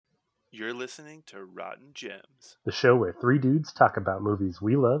You're listening to Rotten Gems. The show where three dudes talk about movies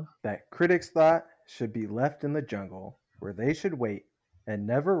we love. That critics thought should be left in the jungle, where they should wait and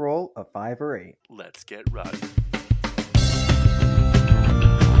never roll a 5 or 8. Let's get rotten.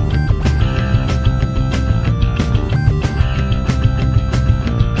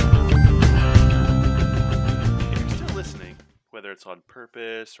 If you're still listening, whether it's on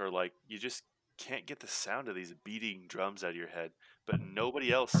purpose or like you just can't get the sound of these beating drums out of your head, but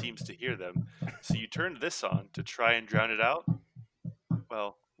nobody else seems to hear them, so you turned this on to try and drown it out,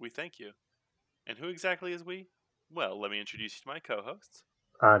 well, we thank you. And who exactly is we? Well, let me introduce you to my co-hosts.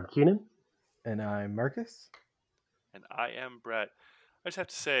 I'm Keenan. And I'm Marcus. And I am Brett. I just have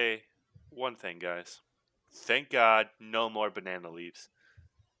to say one thing, guys. Thank God, no more banana leaves.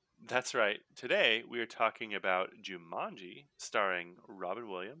 That's right. Today, we are talking about Jumanji, starring Robin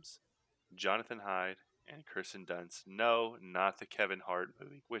Williams, Jonathan Hyde, and Kirsten Dunst. No, not the Kevin Hart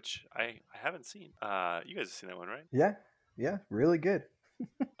movie, which I haven't seen. You guys have seen that one, right? Yeah, really good.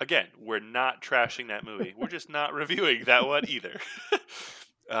 Again, we're not trashing that movie. We're just not reviewing that one either.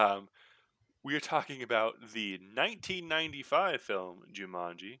 We are talking about the 1995 film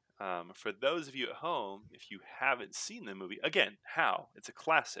Jumanji. For those of you at home, if you haven't seen the movie, again, how? It's a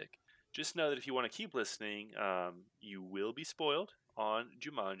classic. Just know that if you want to keep listening, you will be spoiled on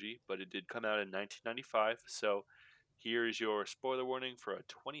Jumanji, but it did come out in 1995. So here is your spoiler warning for a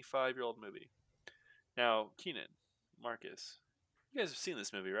 25-year-old movie. Now, Keenan, Marcus, you guys have seen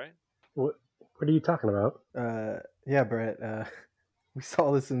this movie, right? What are you talking about? Yeah, Brett. We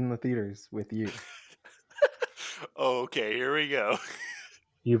saw this in the theaters with you. Okay, here we go.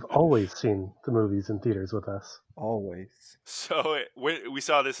 You've always seen the movies in theaters with us. Always. So we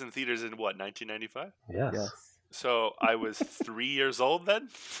saw this in theaters in what, 1995? Yes. So I was 3 years old then?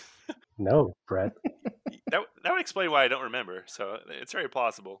 No, Brett. That would explain why I don't remember. So it's very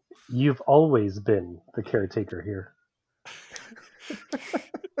possible. You've always been the caretaker here.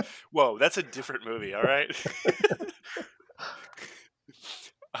 Whoa, that's a different movie, all right?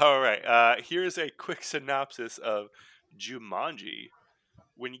 All right, here's a quick synopsis of Jumanji.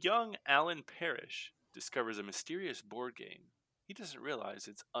 When young Alan Parrish discovers a mysterious board game, he doesn't realize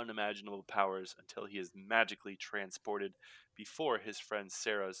its unimaginable powers until he is magically transported before his friend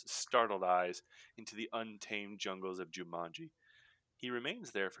Sarah's startled eyes into the untamed jungles of Jumanji. He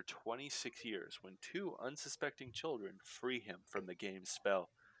remains there for 26 years when two unsuspecting children free him from the game's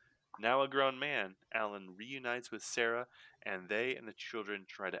spell. Now a grown man, Alan reunites with Sarah, and they and the children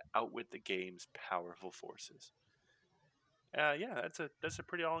try to outwit the game's powerful forces. That's a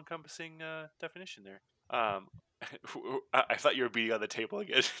pretty all-encompassing definition there. I thought you were beating on the table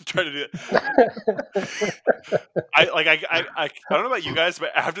again, trying to do it. I don't know about you guys,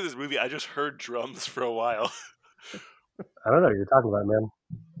 but after this movie, I just heard drums for a while. I don't know what you're talking about, man.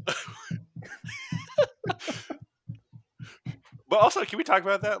 But also, can we talk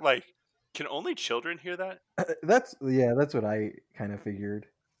about that? Like, can only children hear that? That's what I kind of figured.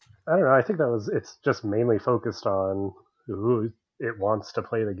 I don't know. I think it's just mainly focused on who it wants to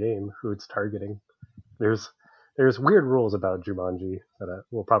play the game, who it's targeting. There's weird rules about Jumanji that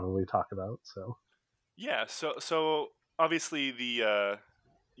we'll probably talk about. So yeah, so obviously the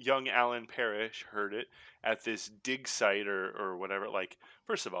young Alan Parrish heard it at this dig site or whatever. Like,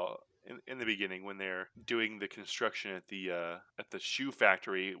 first of all, in the beginning when they're doing the construction at the shoe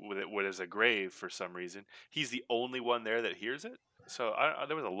factory with what is a grave for some reason, he's the only one there that hears it. So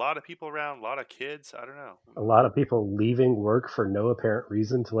there was a lot of people around, a lot of kids. I don't know. A lot of people leaving work for no apparent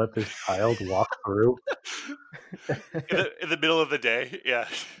reason to let this child walk through. in the middle of the day, yeah.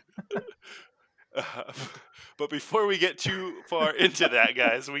 But before we get too far into that,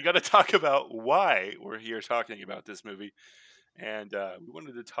 guys, we got to talk about why we're here talking about this movie. And we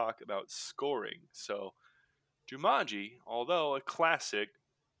wanted to talk about scoring. So Jumanji, although a classic,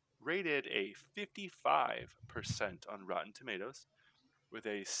 rated a 55% on Rotten Tomatoes with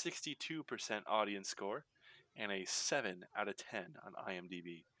a 62% audience score and a 7 out of 10 on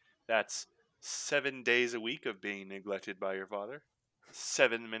IMDb. That's 7 days a week of being neglected by your father,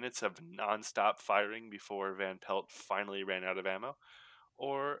 7 minutes of nonstop firing before Van Pelt finally ran out of ammo,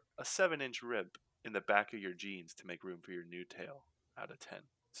 or a 7-inch rib in the back of your jeans to make room for your new tail out of 10.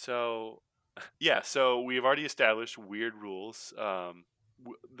 So, yeah, so we've already established weird rules.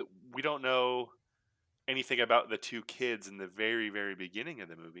 We don't know anything about the two kids in the very, very beginning of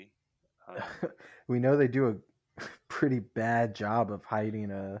the movie. We know they do a pretty bad job of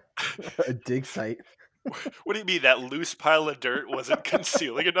hiding a dig site. What do you mean that loose pile of dirt wasn't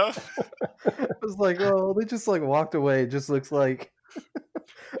concealing enough? I was like, oh, they just like walked away. It just looks like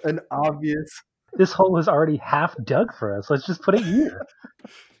an obvious. This hole is already half dug for us. Let's just put it here.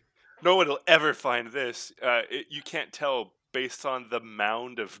 no one will ever find this. You can't tell based on the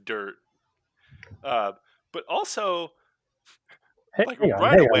mound of dirt. But also, like Hang on,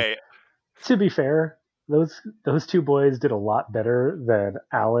 right hang on. away, To be fair, those two boys did a lot better than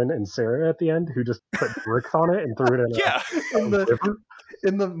Alan and Sarah at the end, who just put bricks on it and threw it in yeah. In the river.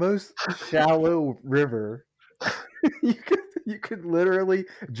 in the most shallow river, you could literally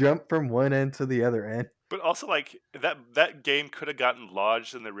jump from one end to the other end. But also, like that game could have gotten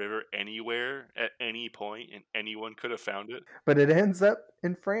lodged in the river anywhere at any point, and anyone could have found it But it ends up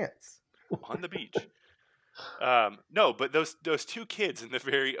in France. on the beach. No, but those two kids in the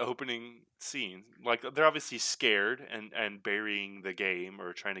very opening scene, like they're obviously scared and burying the game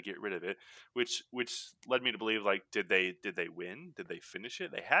or trying to get rid of it, which led me to believe, like, did they win? Did they finish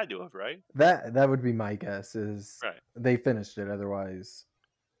it? They had to have, right? That would be my guess. Is Right. they finished it otherwise?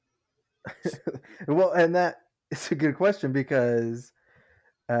 Well, and that it's a good question because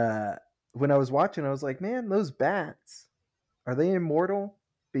when I was watching, I was like, man, those bats, are they immortal?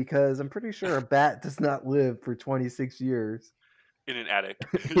 Because I'm pretty sure a bat does not live for 26 years. In an attic.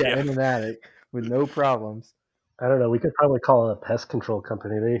 Yeah, in an attic with no problems. I don't know. We could probably call it a pest control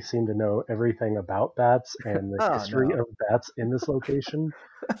company. They seem to know everything about bats and the Oh, history no. of bats in this location.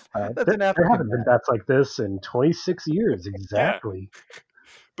 That's There an African haven't been bat. bats like this in 26 years exactly.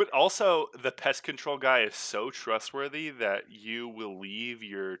 But also, the pest control guy is so trustworthy that you will leave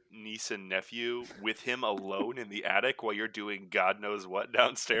your niece and nephew with him alone in the attic while you're doing God knows what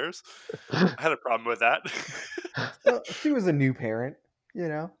downstairs. I had a problem with that. Well, she was a new parent, you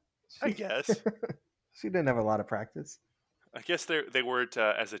know. I She, guess. she didn't have a lot of practice. I guess they weren't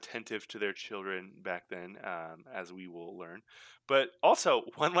as attentive to their children back then, as we will learn. But also,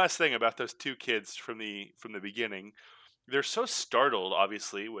 one last thing about those two kids from the beginning. They're so startled,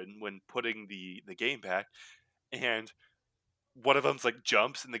 obviously, when putting the game back, and one of them's like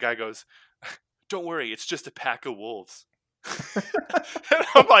jumps, and the guy goes, "Don't worry, it's just a pack of wolves." And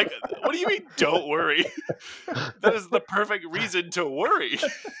I'm like, "What do you mean, don't worry? That is the perfect reason to worry."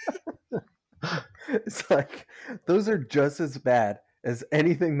 It's like those are just as bad as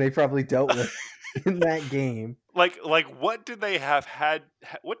anything they probably dealt with in that game. Like what did they have had?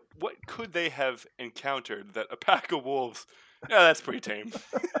 What could they have encountered that a pack of wolves? Yeah, that's pretty tame.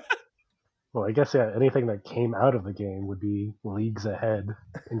 Well, I guess yeah, anything that came out of the game would be leagues ahead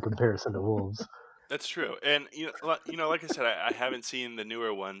in comparison to wolves. That's true, and like I said, I haven't seen the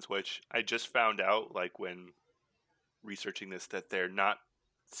newer ones, which I just found out, like, when researching this, that they're not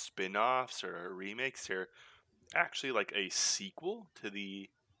spin-offs or remakes. They're actually like a sequel to the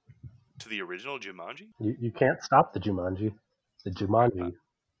original Jumanji. You can't stop the Jumanji. The Jumanji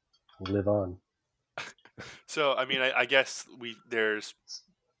live on. So I mean, I guess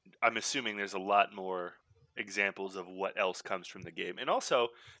I'm assuming there's a lot more examples of what else comes from the game, and also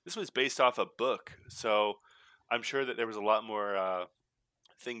this was based off a book, so I'm sure that there was a lot more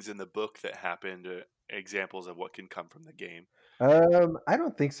things in the book that happened, examples of what can come from the game. I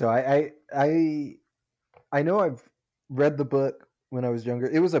don't think so. I know I've read the book when I was younger.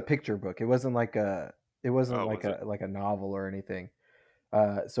 It was a picture book. It wasn't like a Oh, was it? like a novel or anything.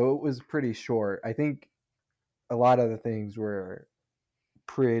 So it was pretty short. I think a lot of the things were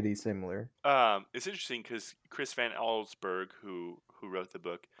pretty similar. It's interesting because Chris Van Allsburg, who wrote the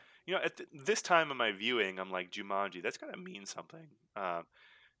book, at this time of my viewing, I'm like, Jumanji, that's gotta mean something.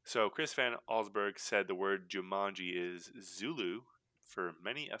 So Chris Van Allsburg said the word Jumanji is Zulu for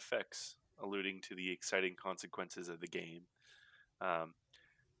many effects, alluding to the exciting consequences of the game. Um,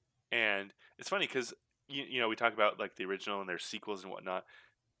 and it's funny because we talk about like the original and their sequels and whatnot,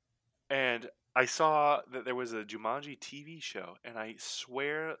 and I saw that there was a Jumanji TV show, and I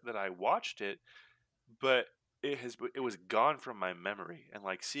swear that I watched it, but it was gone from my memory. And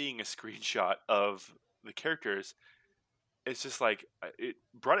like seeing a screenshot of the characters, it's just like it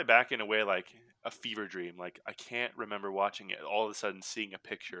brought it back in a way, like a fever dream. Like I can't remember watching it. All of a sudden, seeing a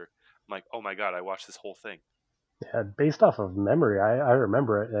picture, I'm like, oh my god, I watched this whole thing. Yeah, based off of memory, I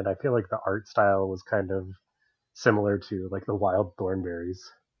remember it, and I feel like the art style was kind of similar to like the Wild Thornberries.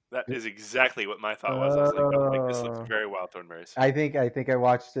 That is exactly what my thought was. I was like, oh, like this looks Oh, very Wild Thornberries. I think I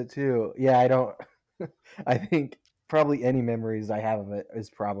watched it too. Yeah, I don't. I think probably any memories I have of it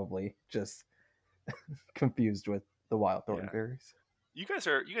is probably just confused with the Wild Yeah. Thornberries. You guys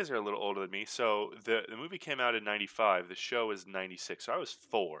are a little older than me. So the movie came out in '95. The show is '96. So I was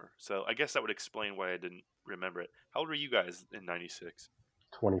 4. So I guess that would explain why I didn't remember it. How old were you guys in '96?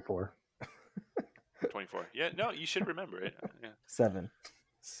 24. 24. Yeah, no, you should remember it. Yeah. 7.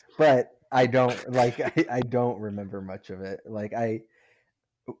 But I don't like. I don't remember much of it. Like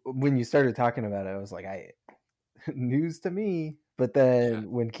when you started talking about it, I was like, news to me. But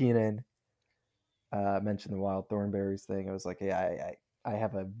then when Keenan mentioned the wild thornberries thing, I was like, yeah, I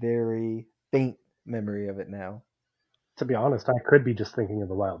have a very faint memory of it now. To be honest, I could be just thinking of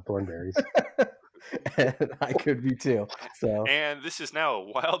the wild thornberries. And I could be too. So, And this is now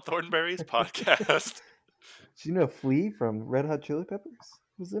a Wild Thornberries podcast. do you know Flea from Red Hot Chili Peppers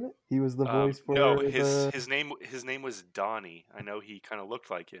was in it? He was the voice for No, the... his name was Donnie. I know he kind of looked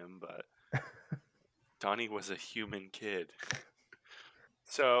like him, but Donnie was a human kid.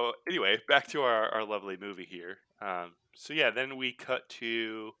 So anyway, back to our lovely movie here. So yeah, then we cut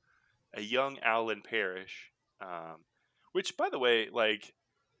to a young Alan Parrish, which, by the way, like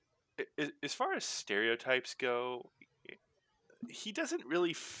as far as stereotypes go, he doesn't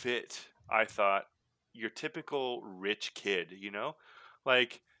really fit. I thought your typical rich kid, you know,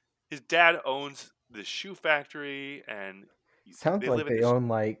 like his dad owns the shoe factory, and Sounds they like live in they this. own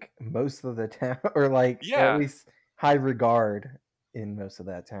like most of the town, or like at Yeah, least high regard in most of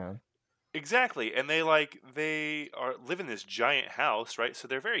that town. exactly, and they are live in this giant house, right? So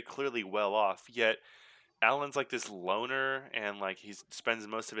they're very clearly well off. Yet Alan's like this loner, and like he spends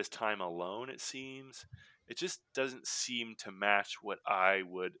most of his time alone. It seems. It just doesn't seem to match what I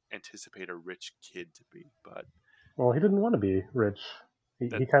would anticipate a rich kid to be. But Well, he didn't want to be rich. He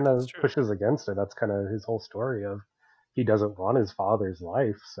kind that's of true. pushes against it. That's kind of his whole story of he doesn't want his father's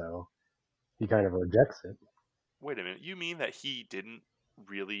life, so he kind of rejects it. Wait a minute. You mean that he didn't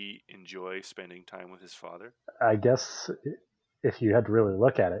really enjoy spending time with his father? I guess if you had to really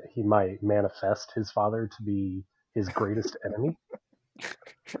look at it, he might manifest his father to be his greatest enemy.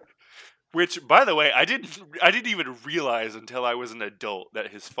 Which, by the way, I didn't even realize until I was an adult that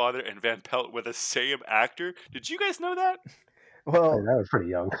his father and Van Pelt were the same actor. Did you guys know that? Well, that was pretty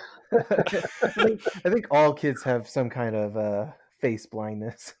young. I think all kids have some kind of face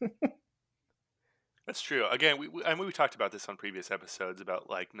blindness. That's true. Again, I mean, we talked about this on previous episodes about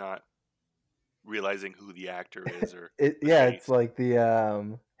like not realizing who the actor is or Yeah, face. it's like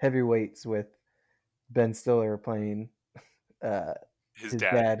the heavyweights with Ben Stiller playing his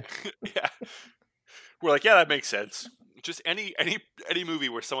dad. Yeah, we're like, yeah, that makes sense. Just any movie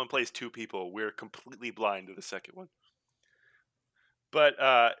where someone plays two people, we're completely blind to the second one. But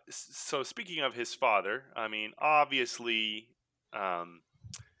so speaking of his father, I mean, obviously,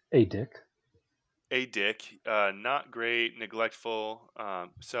 A dick. a dick, not great, neglectful.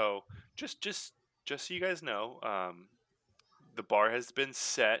 So just so you guys know, the bar has been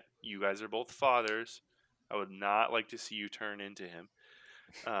set. You guys are both fathers. I would not like to see you turn into him.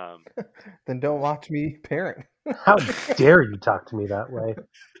 Then don't watch me parent. How dare you talk to me that way?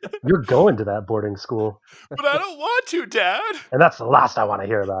 You're going to that boarding school. But I don't want to, Dad. And that's the last I want to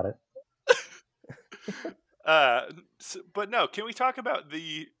hear about it. But no, can we talk about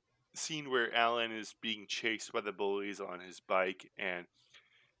the scene where Alan is being chased by the bullies on his bike and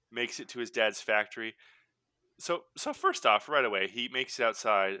makes it to his dad's factory? So first off, right away, he makes it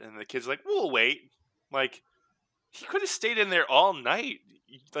outside, and the kid's like, "We'll wait." Like, he could have stayed in there all night.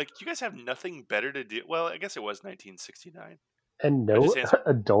 Like, you guys have nothing better to do. Well, I guess it was 1969. And no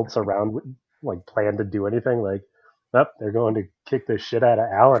adults around like plan to do anything. Like, they're going to kick the shit out of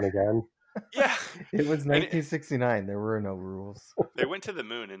Alan again. Yeah. It was 1969. There were no rules. They went to the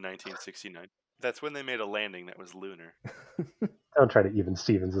moon in 1969. That's when they made a landing that was lunar. Don't try to even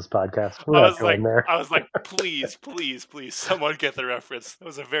Stevens this podcast. I was like, please, someone get the reference. That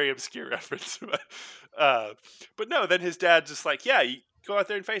was a very obscure reference. But no, then his dad's just like, yeah, you go out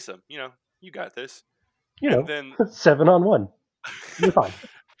there and face him. You know, you got this. Then 7-on-1. You're fine.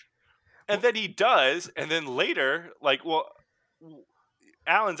 And then he does, and then later, like, well,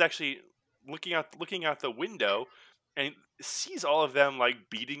 Alan's actually looking out the window and sees all of them like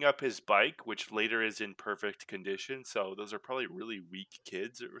beating up his bike, which later is in perfect condition. So those are probably really weak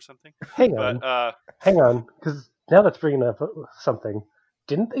kids or something. Hang on, because now that's bringing up something.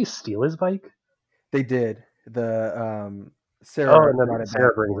 Didn't they steal his bike? They did. The Sarah. And then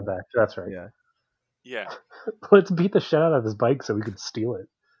Sarah brings it back. That's right. Yeah. Let's beat the shit out of his bike so we could steal it.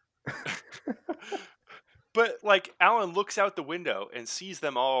 But like Alan looks out the window and sees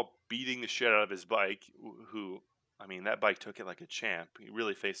them all beating the shit out of his bike. I mean, that bike took it like a champ. He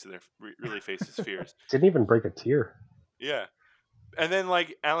really faced his fears. Didn't even break a tear. Yeah. And then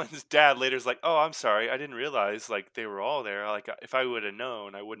like Alan's dad later's like, "Oh, I'm sorry. I didn't realize like they were all there. Like if I would have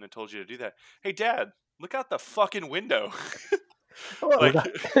known, I wouldn't have told you to do that." Hey, Dad, look out the fucking window. Like,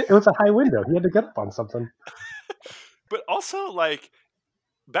 it was a high window. He had to get up on something. But also, like,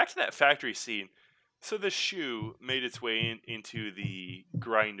 back to that factory scene. So the shoe made its way into the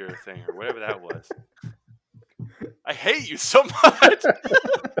grinder thing or whatever that was. I hate you so much.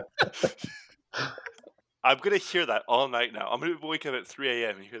 I'm gonna hear that all night now. I'm gonna wake up at 3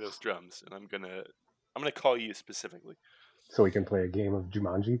 a.m. and hear those drums, and I'm gonna call you specifically. So we can play a game of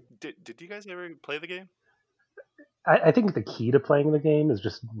Jumanji. Did you guys ever play the game? I think the key to playing the game is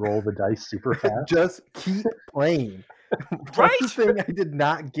just roll the dice super fast. Just keep playing. Right? One thing I did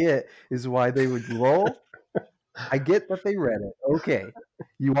not get is why they would roll. I get that they read it. Okay.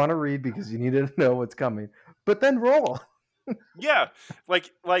 You want to read because you need to know what's coming. But then roll. Yeah,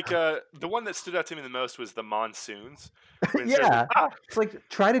 like the one that stood out to me the most was the monsoons. When it Yeah. started, It's like,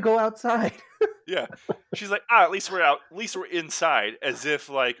 try to go outside. yeah. She's like, at least we're out. At least we're inside. As if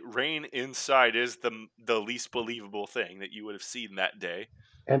like rain inside is the least believable thing that you would have seen that day.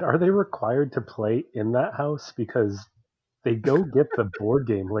 And are they required to play in that house? Because they go get the board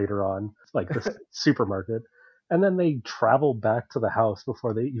game later on, like the supermarket, and then they travel back to the house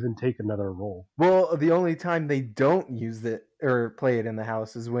before they even take another roll. Well, the only time they don't use it or play it in the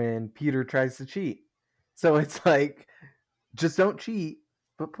house is when Peter tries to cheat. So it's like, just don't cheat,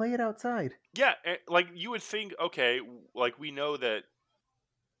 but play it outside. Yeah, like you would think, okay, like we know that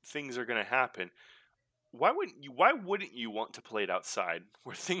things are going to happen. Why wouldn't you want to play it outside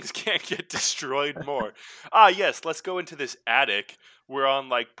where things can't get destroyed more? Yes, let's go into this attic. We're on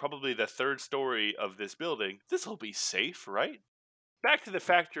like probably the 3rd story of this building. This will be safe, right? Back to the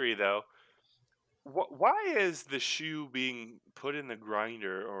factory though. Why is the shoe being put in the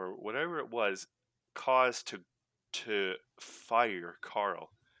grinder or whatever it was caused to fire Carl?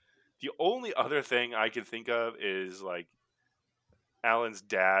 The only other thing I can think of is like Alan's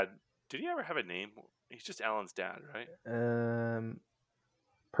dad. Did he ever have a name? He's just Alan's dad, right?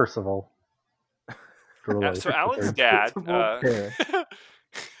 Percival. So Alan's dad. Percival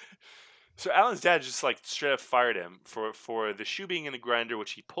So Alan's dad just like straight up fired him for the shoe being in the grinder,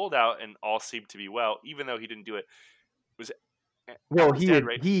 which he pulled out and all seemed to be well, even though he didn't do it. Was Well, Alan's dad,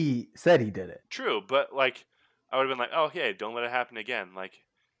 right? he said he did it. True, but like I would have been like, oh, okay, don't let it happen again. Like,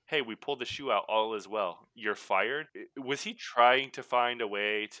 hey, we pulled the shoe out, all is well. You're fired. Was he trying to find a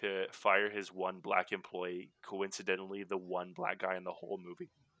way to fire his one black employee? Coincidentally, the one black guy in the whole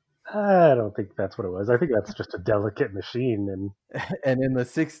movie. I don't think that's what it was. I think that's just a delicate machine, And in the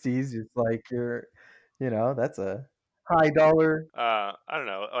 60s, it's like that's a high dollar. I don't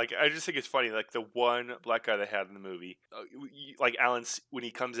know. Like, I just think it's funny. Like the one black guy they had in the movie, like Alan, when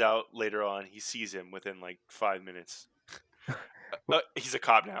he comes out later on, he sees him within like 5 minutes. He's a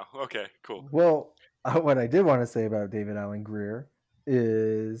cop now. Okay, cool. Well, what I did want to say about David Alan Grier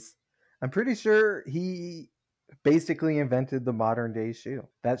is I'm pretty sure he basically invented the modern day shoe.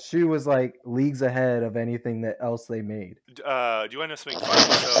 That shoe was like leagues ahead of anything that else they made. Do you want to know something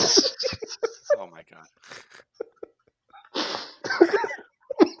funny? So, oh my god.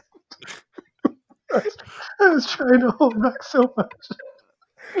 I was trying to hold back so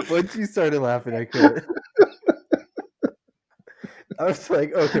much. Once you started laughing, I couldn't. I was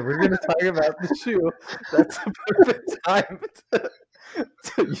like, okay, we're going to talk about the shoe. That's the perfect time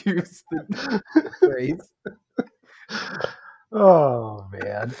to use the phrase. Oh,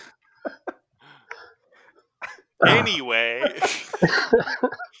 man. Anyway,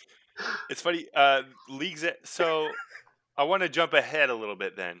 it's funny. Leagues. So I want to jump ahead a little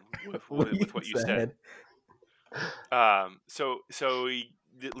bit then with what you said. So he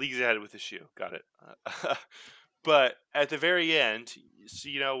leagues ahead with the shoe. Got it. But at the very end,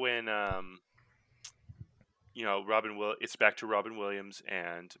 so when it's back to Robin Williams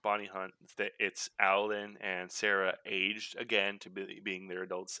and Bonnie Hunt. It's Alan and Sarah aged again to being their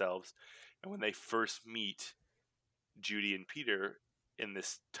adult selves, and when they first meet Judy and Peter in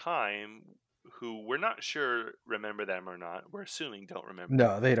this time, who we're not sure remember them or not. We're assuming don't remember.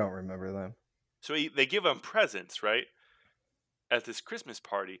 No, they don't remember them. So they give them presents, right? At this Christmas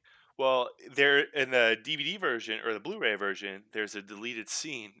party. Well, there in the DVD version or the Blu-ray version, there's a deleted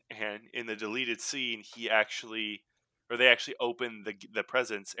scene, and in the deleted scene, they actually open the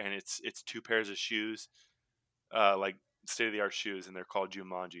presents, and it's 2 pairs of shoes, like state-of-the-art shoes, and they're called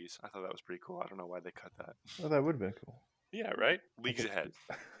Jumanjis. I thought that was pretty cool. I don't know why they cut that. Well, that would have been cool. Yeah, right? Leagues ahead.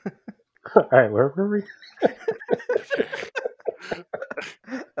 All right, where were we?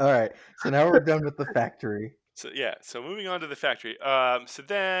 All right, so now we're done with the factory. So moving on to the factory. So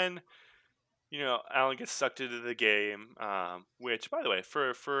then, Alan gets sucked into the game, which, by the way, for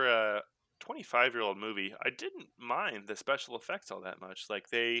a 25-year-old movie, I didn't mind the special effects all that much. Like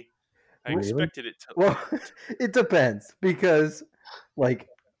I expected it to. Well, it depends because, like,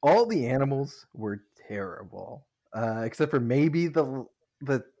 all the animals were terrible, except for maybe the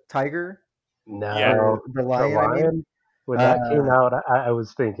tiger. No, yeah, the lion. I mean, when that came out, I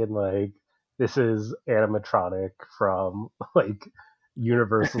was thinking like, this is animatronic from like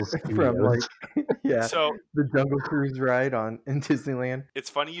Universal from Studios. yeah, So the Jungle Cruise ride in Disneyland. it's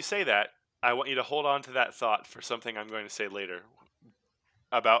funny you say that. I want you to hold on to that thought for something I'm going to say later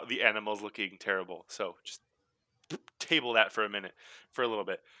about the animals looking terrible. So just table that for a little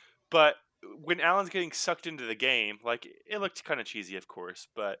bit. But when Alan's getting sucked into the game, like it looked kind of cheesy, of course,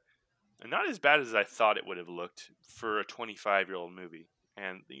 but not as bad as I thought it would have looked for a 25-year-old movie.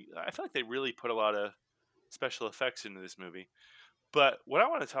 And I feel like they really put a lot of special effects into this movie. But what I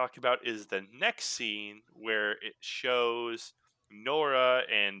want to talk about is the next scene where it shows Nora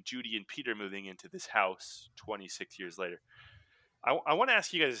and Judy and Peter moving into this house 26 years later. I want to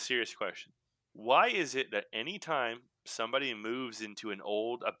ask you guys a serious question. Why is it that anytime somebody moves into an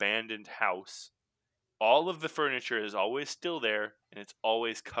old abandoned house, all of the furniture is always still there and it's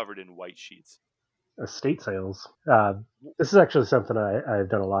always covered in white sheets? Estate sales. This is actually something I've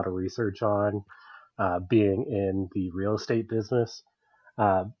done a lot of research on, being in the real estate business.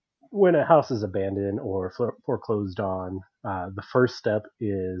 Uh, when a house is abandoned or foreclosed on, the first step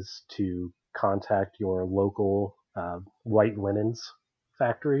is to contact your local white linens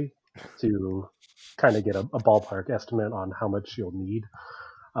factory to kind of get a ballpark estimate on how much you'll need.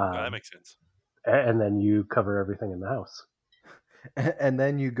 No, that Um, makes sense. and then you cover everything in the house. And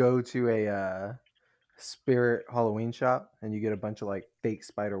then you go to a Spirit Halloween shop and you get a bunch of like fake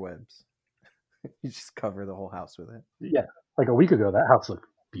spider webs. You just cover the whole house with it. Yeah, like a week ago, that house looked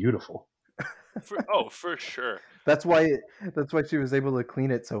beautiful. For sure. That's why she was able to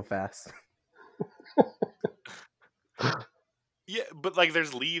clean it so fast. Yeah, but like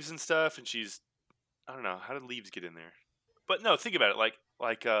there's leaves and stuff, and I don't know, how did leaves get in there? But no, think about it.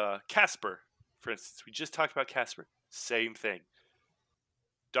 Like Casper, for instance. We just talked about Casper. Same thing.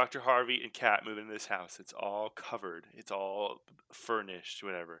 Dr. Harvey and Kat move into this house. It's all covered. It's all furnished,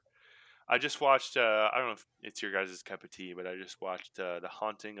 whatever. I just watched. I don't know if it's your guys' cup of tea, but I just watched The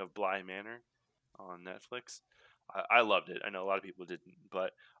Haunting of Bly Manor on Netflix. I loved it. I know a lot of people didn't,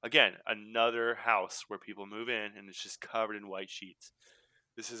 but again, another house where people move in and it's just covered in white sheets.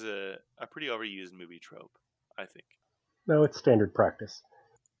 This is a pretty overused movie trope, I think. No, it's standard practice.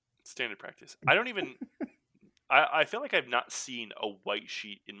 Standard practice. I don't even. I feel like I've not seen a white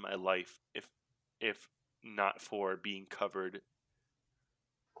sheet in my life, if not for being covered.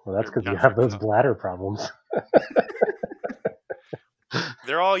 Well, that's Or because you not for have those bladder problems.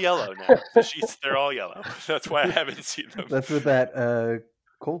 They're all yellow now. The sheets, they're all yellow. That's why I haven't seen them. That's what that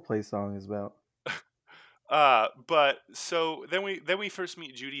Coldplay song is about. But so then we first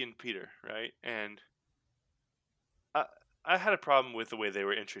meet Judy and Peter, right? And I had a problem with the way they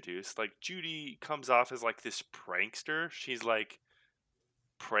were introduced. Like Judy comes off as like this prankster. She's like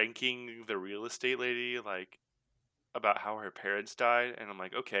pranking the real estate lady, like about how her parents died, and I'm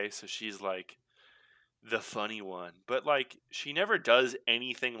like, okay, so she's like the funny one, but like she never does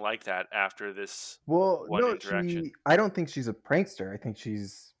anything like that after this Well, one no, interaction. I don't think she's a prankster. I think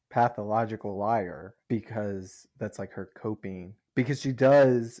she's pathological liar because that's like her coping. Because she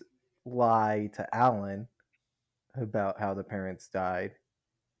does lie to Alan about how the parents died.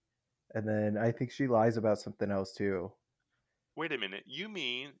 And then I think she lies about something else too. Wait a minute. You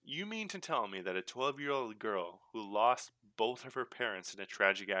mean to tell me that a 12-year-old girl who lost both of her parents in a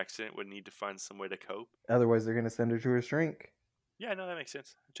tragic accident would need to find some way to cope? Otherwise, they're going to send her to her shrink. Yeah, no, that makes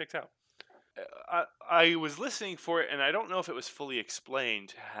sense. It checks out. I was listening for it, and I don't know if it was fully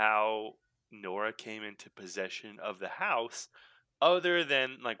explained how Nora came into possession of the house, other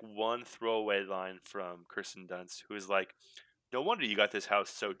than like one throwaway line from Kirsten Dunst, who is like, "No wonder you got this house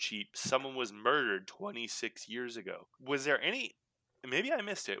so cheap. Someone was murdered 26 years ago." Was there any? Maybe I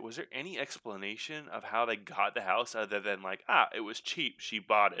missed it. Was there any explanation of how they got the house other than like, it was cheap, she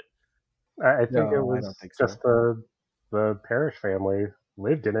bought it? I think it No, I was don't think so. just the Parrish family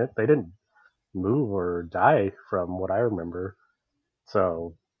lived in it. They didn't move or die, from what I remember.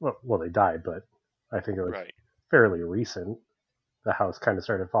 So, well, they died, but I think it was Right. fairly recent. The house kind of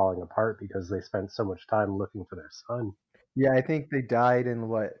started falling apart because they spent so much time looking for their son. Yeah, I think they died in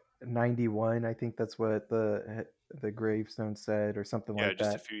what 91. I think that's what the gravestone said, or something Yeah, like just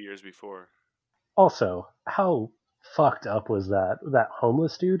a that. few years before. Also, how fucked up was that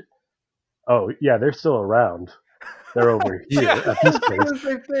homeless dude? Oh yeah, they're still around. They're over here Yeah. at this I place. the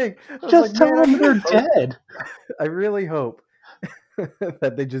same thing. I was Just like, man, tell them they're dead. I really hope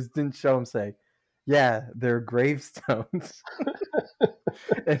that they just didn't show him say, yeah, they're gravestones.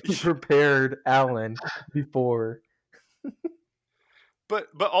 And he prepared Alan before. But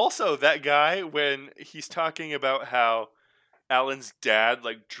also that guy, when he's talking about how Alan's dad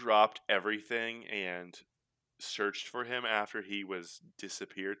like dropped everything and searched for him after he was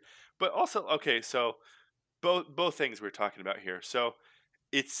disappeared. But also, okay, so both things we're talking about here. So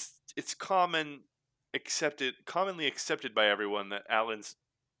it's commonly accepted by everyone that Alan's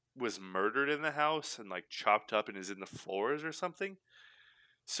was murdered in the house and like chopped up and is in the floors or something.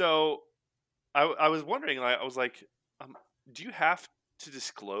 So I was wondering, like, I was like, do you have to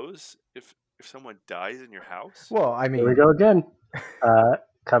disclose if someone dies in your house? Well, I Here we mean, go again.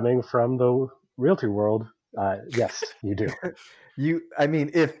 Coming from the realty world, yes, you do. I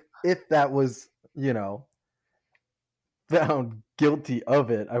mean, if that was, you know, found guilty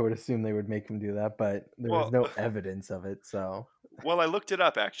of it, I would assume they would make him do that, but there was Well, no evidence of it, so well, I looked it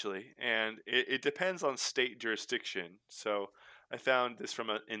up actually, and it depends on state jurisdiction. So I found this from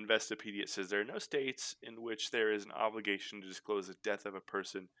an Investopedia. It says there are no states in which there is an obligation to disclose the death of a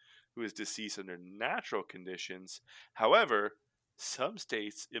person who is deceased under natural conditions. However, some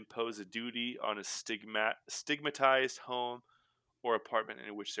states impose a duty on a stigmatized home or apartment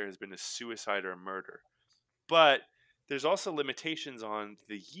in which there has been a suicide or a murder. But there's also limitations on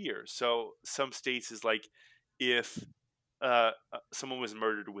the year. So some states is like if someone was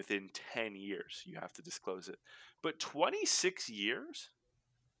murdered within 10 years, you have to disclose it. But 26 years?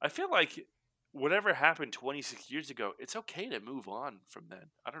 I feel like whatever happened 26 years ago, it's okay to move on from then.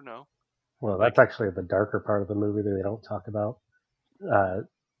 I don't know. Well, Like, that's actually the darker part of the movie that they don't talk about.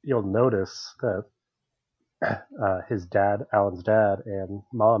 You'll notice that his dad, Alan's dad, and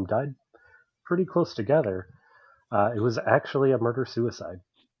mom died pretty close together. It was actually a murder suicide.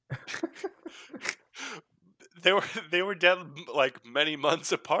 they were dead like many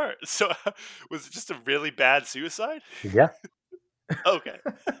months apart. So was it just a really bad suicide? Yeah, Okay.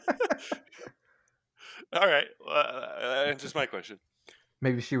 All right. That answers my question.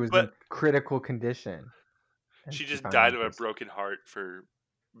 maybe she was in But critical condition. and she just found died out of a this. broken heart for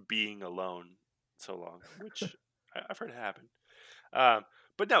being alone so long, which I've heard happen.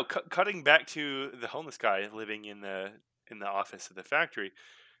 But no, cutting back to the homeless guy living in the office of the factory,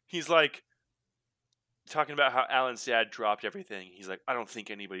 he's like talking about how Alan's dad dropped everything. He's like, I don't think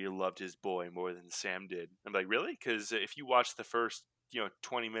anybody loved his boy more than Sam did. I'm like, really? Because if you watch the first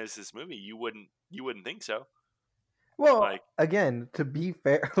 20 minutes of this movie, you wouldn't think so. Well, Like, again, to be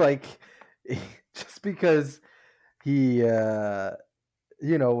fair, like just because he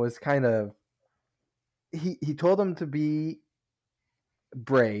was kind of he told him to be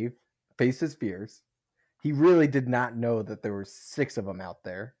brave, face his fears. He really did not know that there were 6 of them out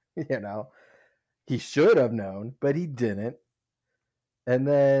there, He should have known, but he didn't. And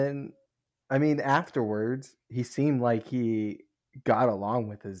then I mean afterwards, he seemed like he got along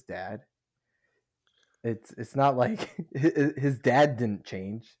with his dad. It's not like his dad didn't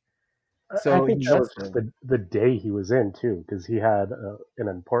change. I So think he that was must just have. the day he was in too, because he had an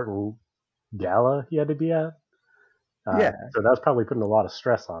important gala he had to be at. Yeah. So that was probably putting a lot of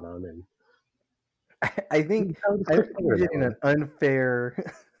stress on him, and I he think found his I quick think finger you're that getting one. an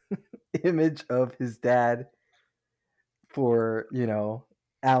unfair image of his dad for,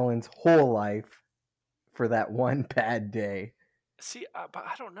 Alan's whole life for that one bad day. see, but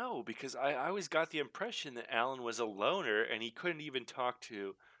I don't know because I always got the impression that Alan was a loner and he couldn't even talk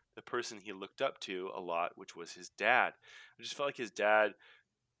to the person he looked up to a lot, which was his dad. I just felt like his dad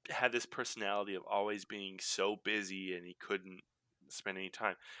had this personality of always being so busy and he couldn't spend any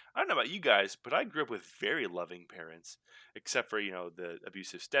time. I don't know about you guys, but I grew up with very loving parents, except for, the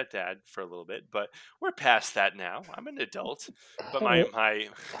abusive stepdad for a little bit, but we're past that now. I'm an adult. But my Hey, my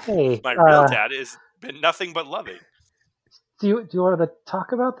hey, my real dad has been nothing but loving. do you want to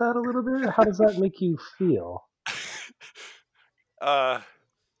talk about that a little bit? How does that make you feel? uh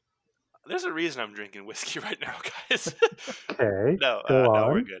there's a reason I'm drinking whiskey right now, guys. Okay, No, go no,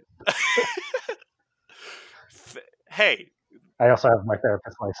 we're on. good. Hey, I also have my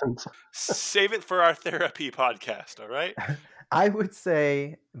therapist license. save it for our therapy podcast, all right? I would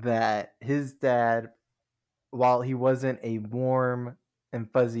say that his dad, while he wasn't a warm and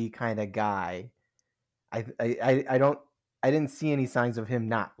fuzzy kind of guy, I didn't see any signs of him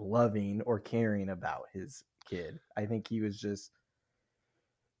not loving or caring about his kid. I think he was just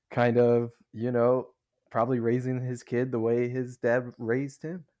kind of, probably raising his kid the way his dad raised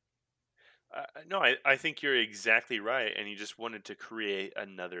him. No, I think you're exactly right, and he just wanted to create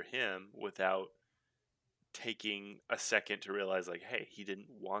another him without taking a second to realize, like, hey, he didn't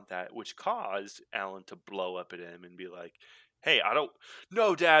want that, which caused Alan to blow up at him and be like, hey, I don't,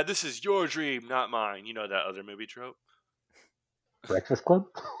 no, Dad, this is your dream, not mine. You know that other movie trope? Breakfast Club?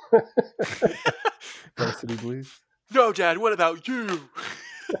 Varsity Blues. No, Dad, what about you?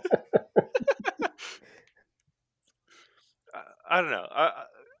 I don't know.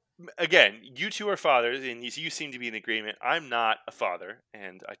 Again, you two are fathers, and you seem to be in agreement. I'm not a father,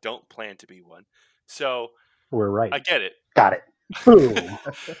 and I don't plan to be one. So We're right. I get it. Got it. Boom.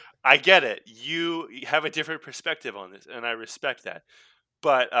 I get it. You have a different perspective on this, and I respect that.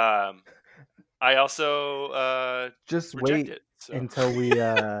 But I also Just reject wait it. So until we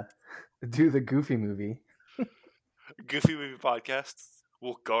do the Goofy movie. Goofy Movie Podcasts.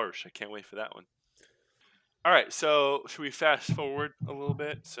 Well, gosh, I can't wait for that one. All right, so should we fast forward a little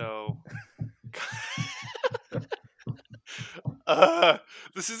bit? So,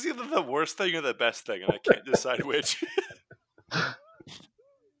 this is either the worst thing or the best thing, and I can't decide which.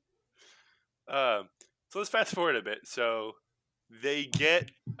 So let's fast forward a bit. So they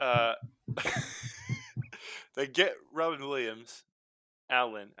get they get Robin Williams,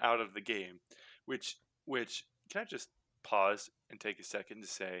 Alan, out of the game, which can I just pause and take a second to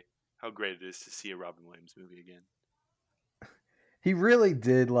say how great it is to see a Robin Williams movie again. He really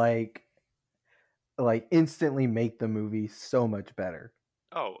did like instantly make the movie so much better.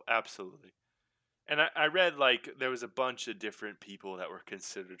 Oh, absolutely. And I read like there was a bunch of different people that were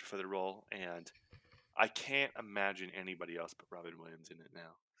considered for the role, and I can't imagine anybody else but Robin Williams in it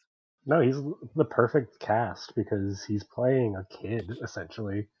now. No, he's the perfect cast because he's playing a kid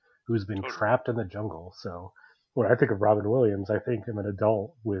essentially who's been Totally. trapped in the jungle. So when I think of Robin Williams, I think of an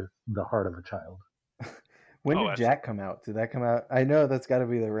adult with the heart of a child. When Oh, did absolutely. Jack come out? Did that come out? I know that's got to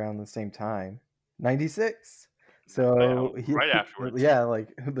be around the same time. 96. So Yeah, right afterwards. Yeah, like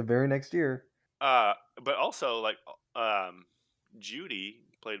the very next year. But also like Judy,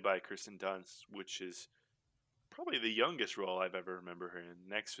 played by Kirsten Dunst, which is probably the youngest role I've ever remember her in.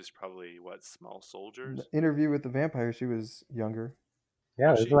 Next was probably Small Soldiers. The Interview with the Vampire, she was younger.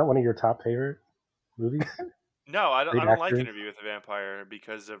 Yeah, Was isn't she? that one of your top favorite movies? No, I don't. Great I don't like actors. Interview with the Vampire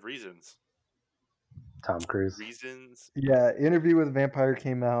because of reasons. Tom Cruise. Reasons. Yeah, Interview with the Vampire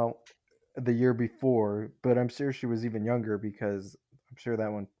came out the year before, but I'm sure she was even younger because I'm sure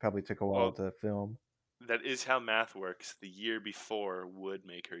that one probably took a while Well, to film. that is how math works. The year before would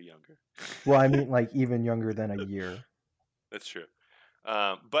make her younger. Well, I mean, like even younger than a year. That's true.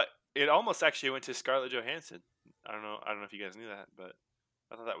 But it almost actually went to Scarlett Johansson. I don't know if you guys knew that, but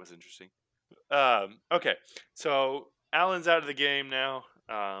I thought that was interesting. Okay, so Alan's out of the game now.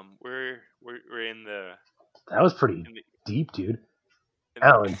 We're in the. That was pretty deep, dude.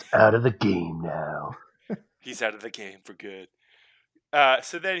 Alan's out of the game now. He's out of the game for good.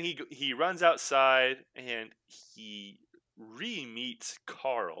 So then he runs outside and he re-meets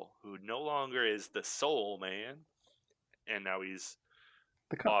Carl, who no longer is the soul man, and now he's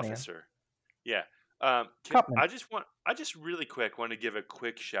The cop officer. Man. Yeah. Copman. I just really quick want to give a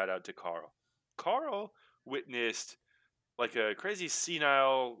quick shout out to Carl. Carl witnessed like a crazy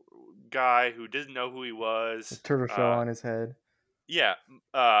senile guy who didn't know who he was. A turtle shell on his head. Yeah.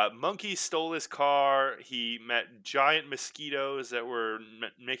 Monkeys stole his car. He met giant mosquitoes that were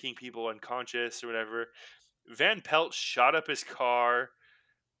making people unconscious or whatever. Van Pelt shot up his car.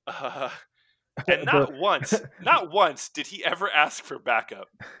 And not once did he ever ask for backup.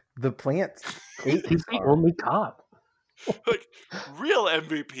 The plant ate He's his the car. only cop. Like real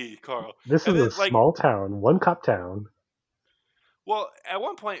MVP, Carl. This And is then, a small town, one cop town. Well, at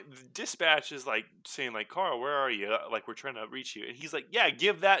one point, the dispatch is like saying, like, Carl, where are you? Like, we're trying to reach you. And he's like, yeah,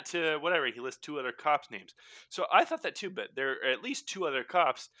 give that to whatever. He lists 2 other cops' names. So I thought that too, but there are at least 2 other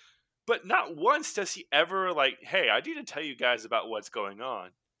cops. But not once does he ever like, hey, I need to tell you guys about what's going on.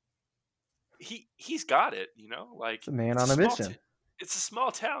 He's got it, you know? Like, It's a man on a mission. It's a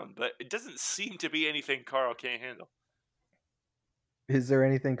small town, but it doesn't seem to be anything Carl can't handle. Is there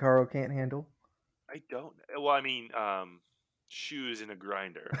anything Carl can't handle? I don't. Well, I mean, shoes and a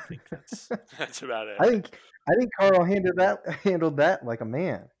grinder. I think that's about it. I think Carl handled that like a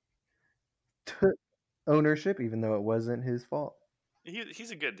man. Took ownership, even though it wasn't his fault. He's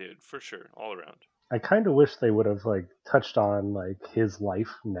a good dude for sure, all around. I kind of wish they would have like touched on like his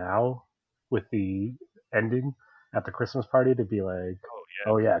life now with the ending at the Christmas party to be like,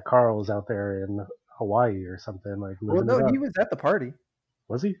 oh yeah, Carl's out there in Hawaii or something like. Well, no, he was at the party.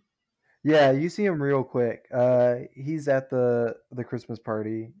 Was he? Yeah, you see him real quick. He's at the Christmas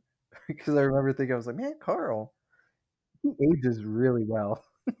party because I remember thinking, I was like, man, Carl, he ages really well.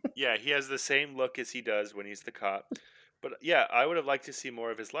 Yeah, he has the same look as he does when he's the cop. But yeah, I would have liked to see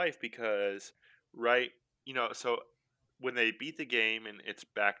more of his life because, right, so when they beat the game and it's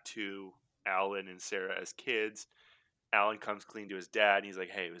back to Alan and Sarah as kids, Alan comes clean to his dad and he's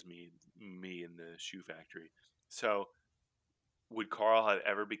like, hey, it was me in the shoe factory. So would Carl have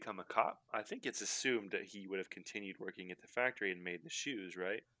ever become a cop? I think it's assumed that he would have continued working at the factory and made the shoes,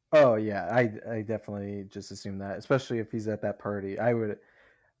 right? Oh yeah, I definitely just assume that, especially if he's at that party.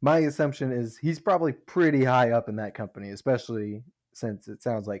 My assumption is he's probably pretty high up in that company, especially since it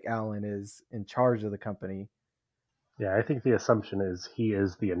sounds like Alan is in charge of the company. Yeah, I think the assumption is he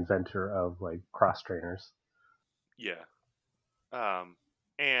is the inventor of like cross trainers. Yeah.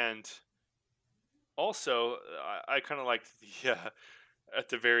 And also, I kind of liked the at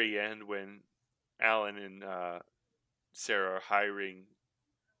the very end when Alan and Sarah are hiring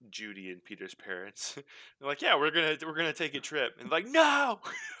Judy and Peter's parents. They're like, "Yeah, we're gonna take a trip," and like, "No."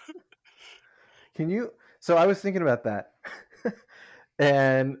 Can you? So I was thinking about that,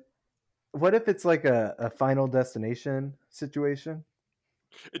 and what if it's like a Final Destination situation?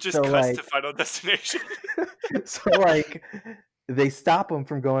 It just So cuts to like, Final Destination. so like, they stop them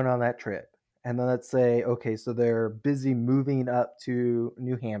from going on that trip, and then let's say, okay, so they're busy moving up to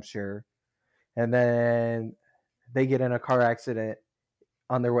New Hampshire, and then they get in a car accident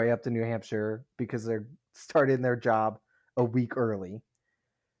on their way up to New Hampshire because they're starting their job a week early,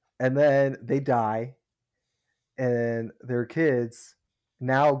 and then they die, and their kids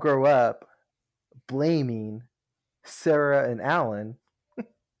now grow up blaming Sarah and Alan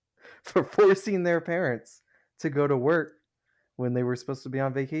for forcing their parents to go to work when they were supposed to be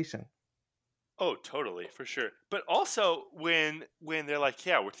on vacation. Oh, totally, for sure. But also when they're like,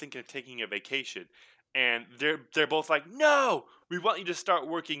 "Yeah, we're thinking of taking a vacation," and they're both like, "No, we want you to start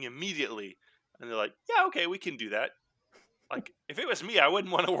working immediately," and they're like, "Yeah, okay, we can do that." Like, if it was me, I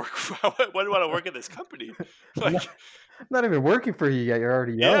wouldn't want to work. I wouldn't want to work at this company. I'm Like, not even working for you yet. You're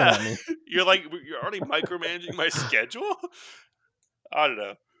already yelling yeah, at me. you're like you're already micromanaging my schedule. I don't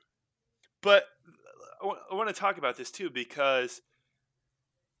know, but I want to talk about this too because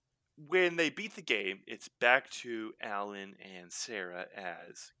when they beat the game, it's back to Alan and Sarah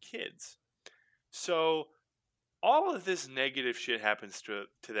as kids. So all of this negative shit happens to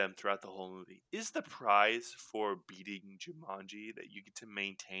them throughout the whole movie. Is the prize for beating Jumanji that you get to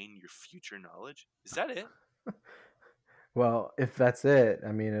maintain your future knowledge? Is that it? Well, if that's it,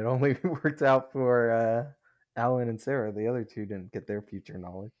 I mean, it only worked out for Alan and Sarah. The other two didn't get their future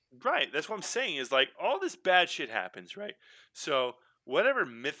knowledge. Right. That's what I'm saying is like all this bad shit happens, right? So whatever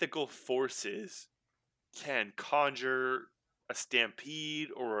mythical forces can conjure a stampede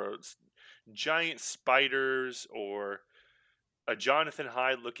or giant spiders or a Jonathan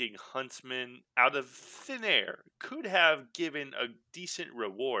Hyde looking huntsman out of thin air could have given a decent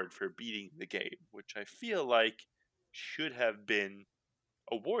reward for beating the game, which I feel like should have been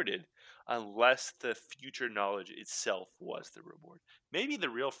awarded unless the future knowledge itself was the reward. Maybe the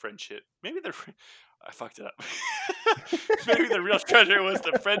real friendship, I fucked it up. Maybe the real treasure was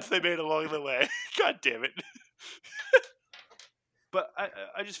the friends they made along the way. God damn it. But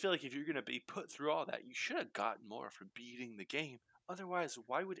I just feel like if you're going to be put through all that, you should have gotten more for beating the game. Otherwise,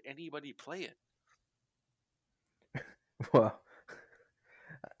 why would anybody play it? Well,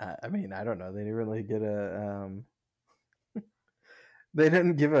 I mean, I don't know. They didn't really get they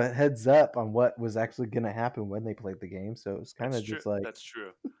didn't give a heads up on what was actually going to happen when they played the game, so it was kind That's of true. just like, That's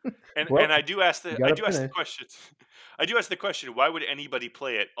true. And well, I do ask you the got to finish. question. I do ask the question. Why would anybody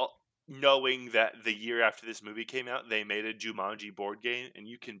play it, knowing that the year after this movie came out, they made a Jumanji board game, and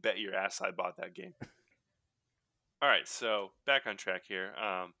you can bet your ass I bought that game. All right, so back on track here.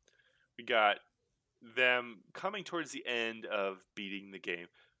 We got them coming towards the end of beating the game,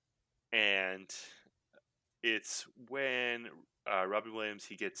 and it's when Robin Williams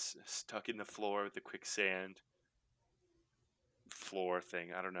he gets stuck in the floor with the quicksand floor thing.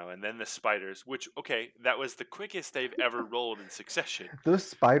 I don't know, and then the spiders. Which that was the quickest they've ever rolled in succession. Those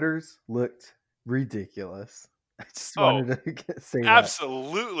spiders looked ridiculous. I just Oh, wanted to say that.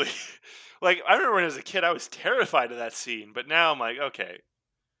 absolutely. Like I remember when I was a kid, I was terrified of that scene, but now I'm like, okay,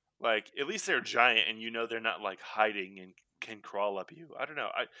 like at least they're giant, and they're not like hiding and can crawl up you. I don't know.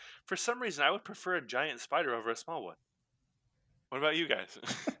 For some reason I would prefer a giant spider over a small one. What about you guys?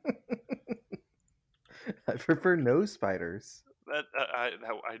 I prefer no spiders. I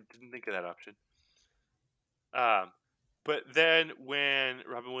didn't think of that option. But then when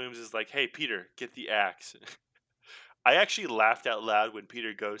Robin Williams is like, "Hey, Peter, get the axe," I actually laughed out loud when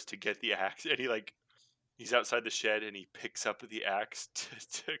Peter goes to get the axe, and he's outside the shed and he picks up the axe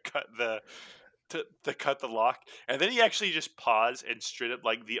to cut to cut the lock, and then he actually just paused and straight up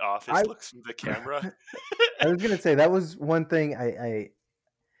like The Office looks from the camera. I was gonna say that was one thing I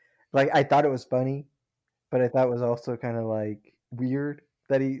like. I thought it was funny, but I thought it was also kind of like weird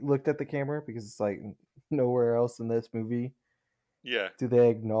that he looked at the camera because it's like nowhere else in this movie Yeah, do they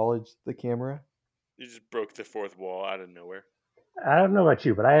acknowledge the camera. he just broke the fourth wall out of nowhere. I don't know about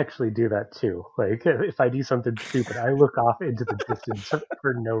you, but I actually do that too. Like if I do something stupid, I look off into the distance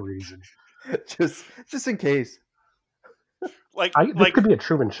for no reason. just in case. This could be a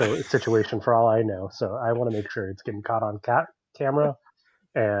Truman Show situation for all I know, so I want to make sure it's getting caught on camera,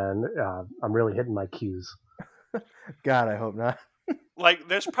 and I'm really hitting my cues. God, I hope not. Like,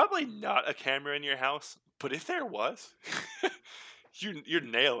 there's probably not a camera in your house, but if there was, you're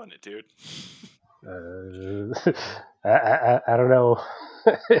nailing it, dude. I don't know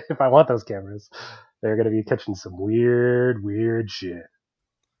if I want those cameras. They're going to be catching some weird shit.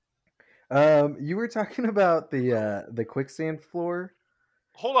 You were talking about the quicksand floor.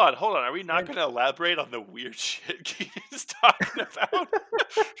 Hold on. Are we not going to elaborate on the weird shit Keenan's talking about?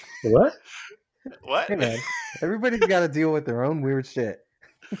 What? What? Hey man, everybody's got to deal with their own weird shit.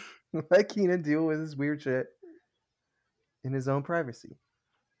 Let Keenan deal with his weird shit in his own privacy.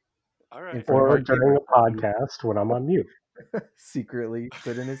 All right. In front of Or our during neighbors, a podcast when I'm on mute. secretly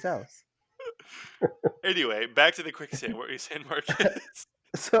put in his house. Anyway, back to the quicksand. What were you saying, Marcus?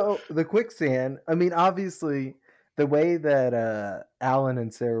 So the quicksand, I mean, obviously, the way that Alan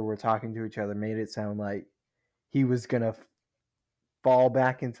and Sarah were talking to each other made it sound like he was gonna fall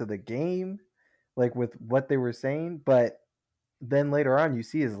back into the game, like with what they were saying. But then later on, you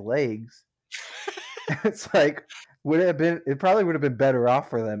see his legs. It's like it probably would have been better off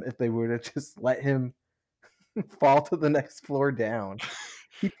for them if they would have just let him fall to the next floor down.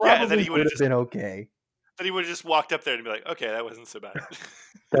 He Yeah, and then probably he would would've have just- been okay. Then he would have just walked up there and be like, okay, that wasn't so bad.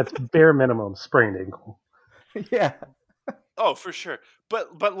 That's bare minimum sprained ankle. Yeah. Oh, for sure.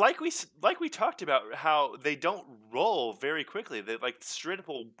 But like we talked about how they don't roll very quickly. They like straight up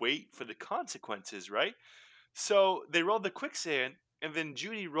will wait for the consequences, right? So they rolled the quicksand, and then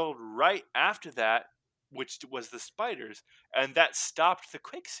Judy rolled right after that, which was the spiders, and that stopped the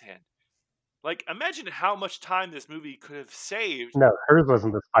quicksand. Like, imagine how much time this movie could have saved. No, hers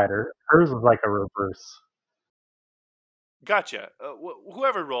wasn't the spider. Hers was like a reverse. Gotcha.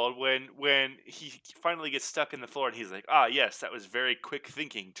 Whoever rolled when he finally gets stuck in the floor, and he's like, "Ah, yes, that was very quick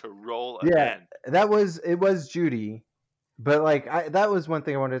thinking to roll Yeah, again." it was Judy, but like that was one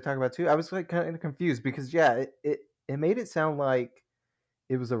thing I wanted to talk about too. I was like kind of confused because it made it sound like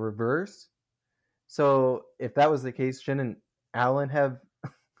it was a reverse. So if that was the case, shouldn't Alan have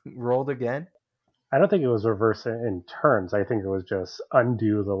rolled again? I don't think it was reverse in turns. I think it was just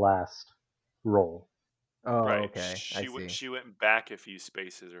undo the last roll. Oh, Right. okay, I see. She went back a few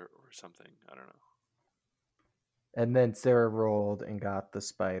spaces or something. I don't know. And then Sarah rolled and got the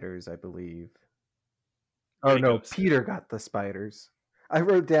spiders, I believe. Way Oh to no, go, Sarah. Peter got the spiders. I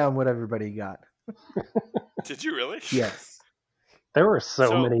wrote down what everybody got. Did you really? Yes. There were so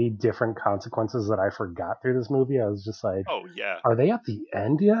So- many different consequences that I forgot through this movie. I was just like, Oh yeah. are they at the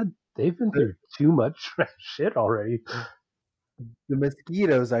end yet? They've been through too much shit already. The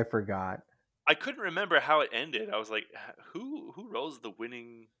mosquitoes I forgot. I couldn't remember how it ended. I was like, who rolls the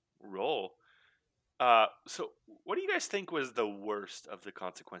winning roll? So what do you guys think was the worst of the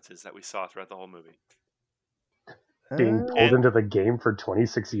consequences that we saw throughout the whole movie? Being pulled And- into the game for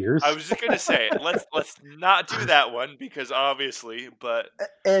 26 years. I was just gonna say, let's not do that one because obviously, but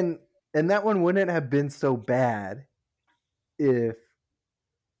And that one wouldn't have been so bad if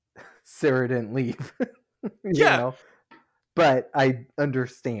Sarah didn't leave. you Yeah. know? But I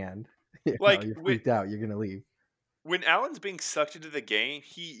understand. You know, Like, you're we- freaked out, you're gonna leave. when Alan's being sucked into the game,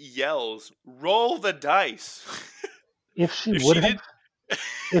 he yells, "Roll the dice!" if she if would she have,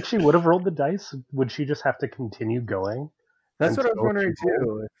 if she would have rolled the dice, would she just have to continue going? That's what I was Until wondering she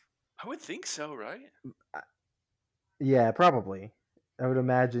too. I would think so, right? Yeah, probably. I would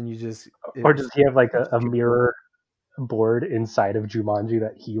imagine you just Or does he have like a mirror board inside of Jumanji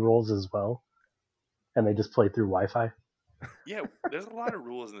that he rolls as well? And they just play through Wi-Fi? Yeah, there's a lot of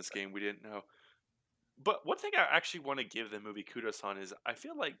rules in this game we didn't know. But one thing I actually want to give the movie kudos on is I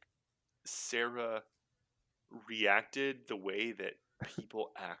feel like Sarah reacted the way that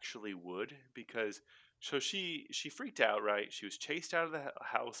people actually would, because so she freaked out, right? She was chased out of the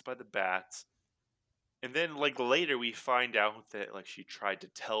house by the bats. And then like later we find out that like she tried to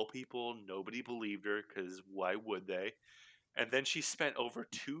tell people, nobody believed her cuz why would they? And then she spent over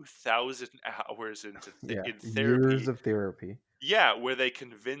 2,000 hours in therapy. years of therapy. Yeah, where they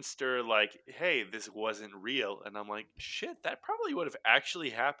convinced her like, "Hey, this wasn't real." And I'm like, "Shit, that probably would have actually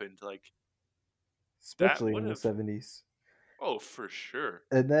happened." Like, Especially in the would've- 70s. oh, for sure.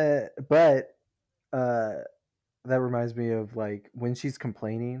 And but that reminds me of like when she's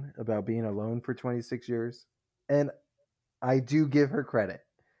complaining about being alone for 26 years. And I do give her credit.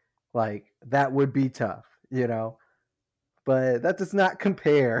 Like that would be tough, you know. But that does not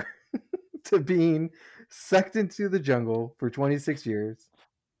compare to being sucked into the jungle for 26 years,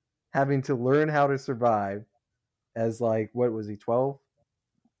 having to learn how to survive as like what was he, 12?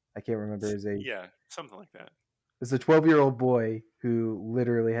 I can't remember his age. Yeah, something like that. It's a 12-year-old boy who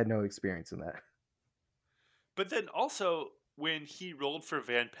literally had no experience in that. But then also when he rolled for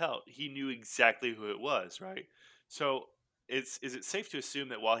Van Pelt, he knew exactly who it was, right? So is it safe to assume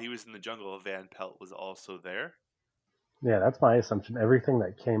that while he was in the jungle, Van Pelt was also there? Yeah, that's my assumption. Everything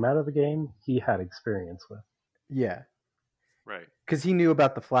that came out of the game, he had experience with. Yeah, Right. because he knew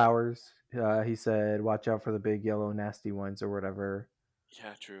about the flowers. He said, "Watch out for the big yellow nasty ones" or whatever.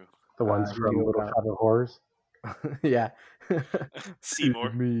 Yeah, true. The ones He from knew Little about Shop of Horrors. yeah. Seymour.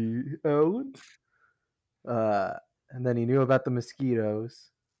 Feed me, Ellen. Uh, and then he knew about the mosquitoes.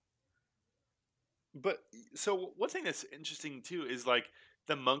 But so one thing that's interesting too is like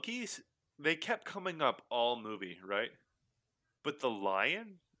the monkeys, they kept coming up all movie, right? But the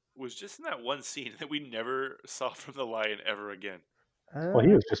lion was just in that one scene that we never saw from the lion ever again. Well,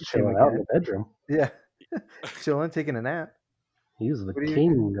 he was just Came chilling out in again. the bedroom. Yeah, chilling, taking a nap. He was the What do you-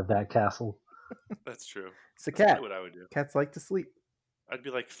 king of that castle. That's true. It's a That's cat. probably what I would do. Cats like to sleep. I'd be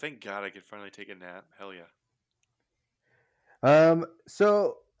like, thank God I could finally take a nap. Hell yeah.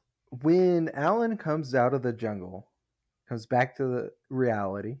 So when Alan comes out of the jungle, comes back to the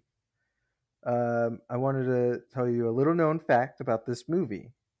reality, I wanted to tell you a little known fact about this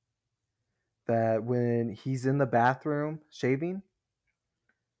movie. That when he's in the bathroom shaving,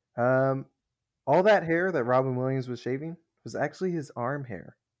 all that hair that Robin Williams was shaving was actually his arm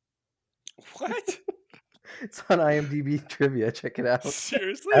hair. What? It's on IMDb trivia. Check it out.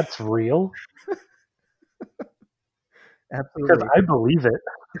 Seriously? That's real? Because Absolutely. I believe it.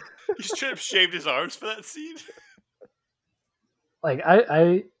 He straight up shaved his arms for that scene? Like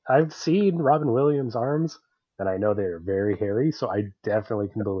I've seen Robin Williams' arms, and I know they're very hairy, so I definitely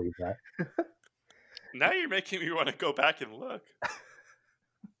can believe that. Now you're making me want to go back and look.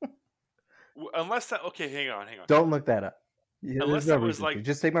 Unless that... Okay, hang on. Don't look that up. Yeah, Unless there's no that was reason to. like...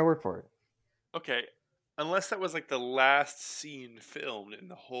 Just take my word for it. Okay, unless that was like the last scene filmed in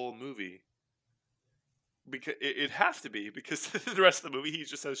the whole movie. Because it'd have to be, because the rest of the movie he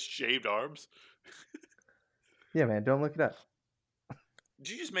just has shaved arms. Yeah, man, don't look it up.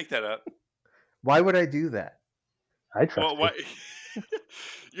 Did you just make that up? Why would I do that? I trust Well, what?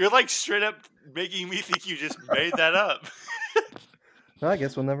 You're like straight up making me think you just made that up. Well, I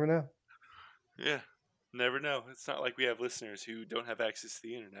guess we'll never know. Yeah, never know. It's not like we have listeners who don't have access to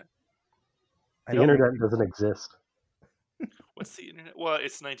the internet. I The don't internet doesn't exist. What's the internet? Well,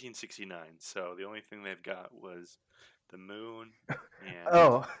 it's 1969, so the only thing they've got was the moon and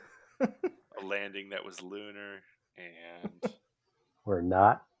Oh, a landing that was lunar and... We're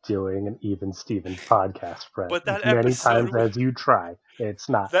not doing an Even Stevens podcast, Fred. But that as many episode times as you try, it's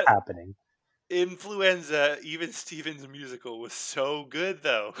not that- happening. Influenza, Even Stevens musical was so good,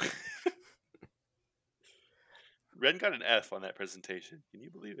 though. Ren got an F on that presentation. Can you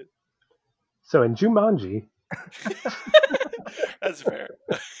believe it? So in Jumanji, That's fair.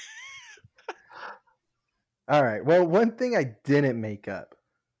 all right. Well, one thing I didn't make up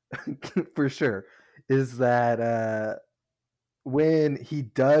for sure is that when he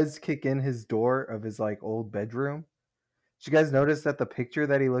does kick in his door of his like old bedroom, did you guys notice that the picture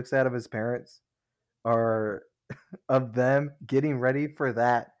that he looks at of his parents are of them getting ready for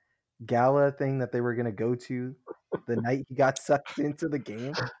that gala thing that they were going to go to the night he got sucked into the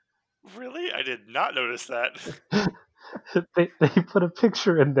game? Really? I did not notice that. they put a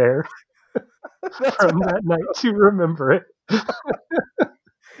picture in there from that night to remember it.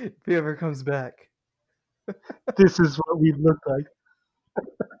 If he ever comes back. This is what we look like.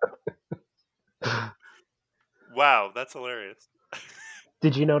 Wow, that's hilarious.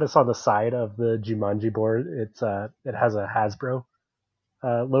 Did you notice on the side of the Jumanji board, it has a Hasbro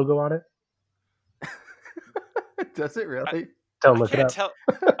logo on it? Does it really? Don't look it up.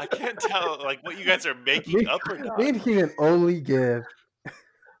 I can't tell like what you guys are making up or not. Me and Keenan only give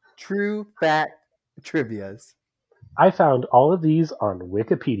true fact trivias. I found all of these on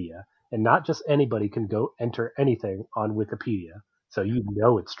Wikipedia, and not just anybody can go enter anything on Wikipedia, so you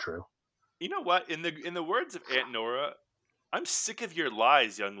know it's true. You know what? In the words of Aunt Nora, I'm sick of your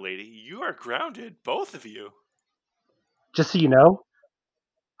lies, young lady. You are grounded, both of you. Just so you know,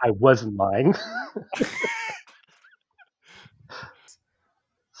 I wasn't lying.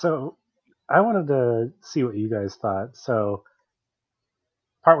 So I wanted to see what you guys thought. So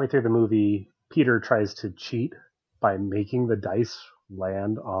partway through the movie, Peter tries to cheat by making the dice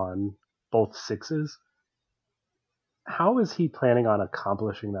land on both sixes. How is he planning on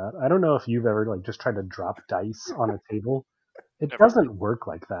accomplishing that? I don't know if you've ever like just tried to drop dice on a table. It Never. doesn't work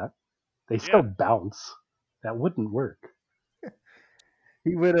like that. They still bounce. That wouldn't work.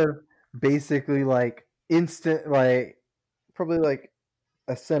 He would have basically like instant like probably like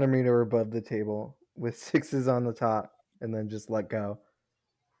a centimeter above the table with sixes on the top and then just let go.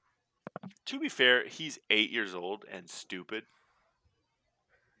 To be fair, he's 8 years old and stupid.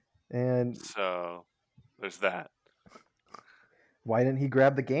 And So there's that. why didn't he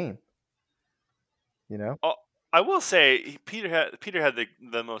grab the game? You know? Oh, I will say Peter had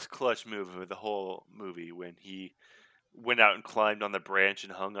the most clutch move of the whole movie when he went out and climbed on the branch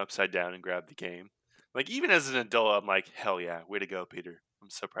and hung upside down and grabbed the game. Like, even as an adult, I'm like, hell yeah, way to go, Peter. I'm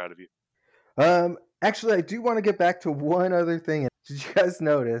so proud of you. Actually, I do want to get back to one other thing. Did you guys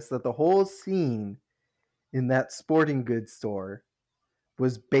notice that the whole scene in that sporting goods store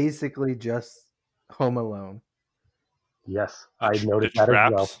was basically just Home Alone? Yes, I The noticed that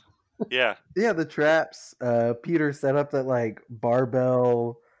as well. traps. Yeah. Yeah, the traps. Peter set up that like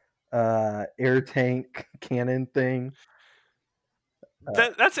barbell air tank cannon thing.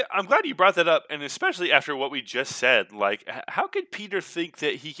 That's it. I'm glad you brought that up, and especially after what we just said. Like, how could Peter think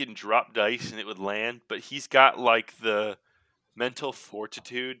that he can drop dice and it would land, but he's got like the mental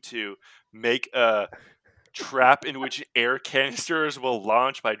fortitude to make a trap in which air canisters will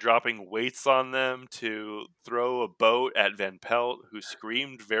launch by dropping weights on them to throw a boat at Van Pelt, who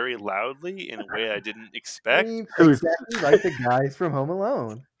screamed very loudly in a way I didn't expect. Exactly like the guys from Home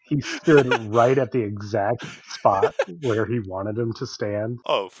Alone. He stood right at the exact spot where he wanted him to stand.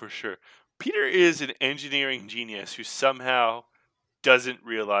 Oh, for sure. Peter is an engineering genius who somehow doesn't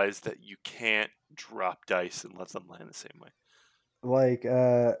realize that you can't drop dice and let them land the same way. Like,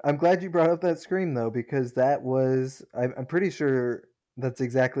 I'm glad you brought up that scream though, because that was I'm pretty sure that's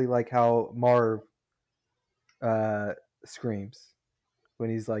exactly like how Marv screams when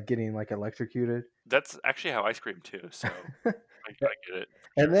he's like getting like electrocuted. That's actually how I scream too, so I get it.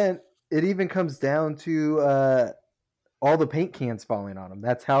 And then it even comes down to all the paint cans falling on him.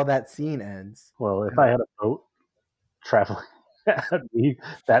 That's how that scene ends. Well, if I had a boat traveling at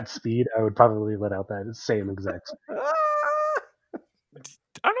that speed, I would probably let out that same exact.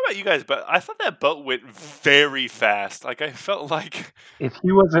 I don't know about you guys, but I thought that boat went very fast. Like, I felt like If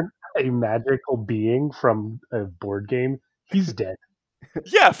he wasn't a magical being from a board game, he's dead.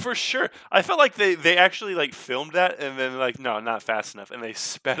 yeah, for sure. I felt like they actually like filmed that and then like no, not fast enough, and they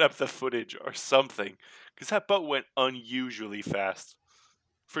sped up the footage or something because that boat went unusually fast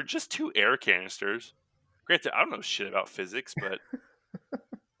for just 2 air canisters. Granted, I don't know shit about physics, but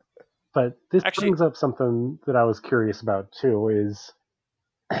But this actually, brings up something that I was curious about too. Is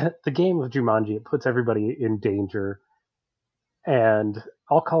the game of Jumanji? It puts everybody in danger, and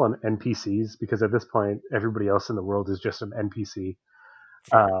I'll call them NPCs because at this point, everybody else in the world is just an NPC.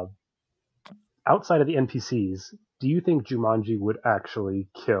 Outside of the NPCs, do you think Jumanji would actually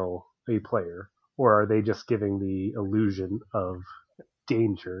kill a player, or are they just giving the illusion of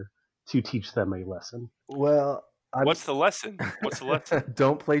danger to teach them a lesson? Well, what's the lesson? What's the lesson?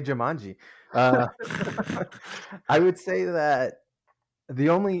 Don't play Jumanji. I would say that the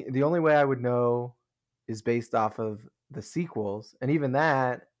only way I would know is based off of the sequels, and even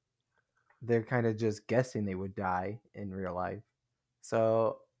that they're kind of just guessing they would die in real life.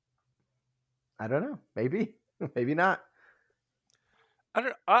 So I don't know. Maybe, maybe not. I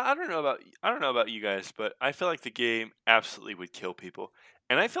don't know about you guys, but I feel like the game absolutely would kill people.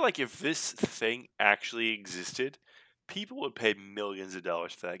 And I feel like if this thing actually existed, people would pay millions of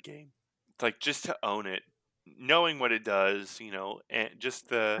dollars for that game. Like just to own it, knowing what it does, and just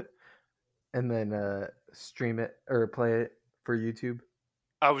the And then stream it or play it for YouTube.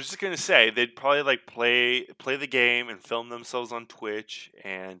 I was just going to say they'd probably like play the game and film themselves on Twitch,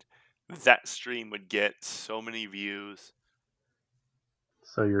 and that stream would get so many views.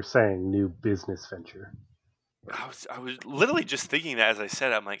 So you're saying new business venture? I was literally just thinking that as I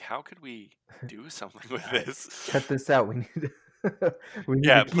said it. I'm like, how could we do something with this? Cut this out. We need to,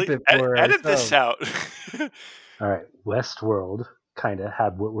 Yeah, to keep it please, for edit this out. All right, Westworld kind of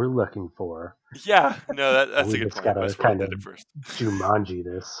had what we're looking for. Yeah, no, that's We a good just point. gotta Westworld kind did of it first. Jumanji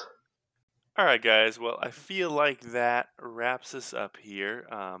this. All right, guys. Well, I feel like that wraps us up here.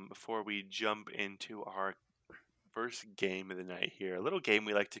 Before we jump into our first game of the night here, a little game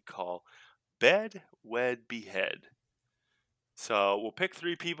we like to call Bed, Wed, Behead. So we'll pick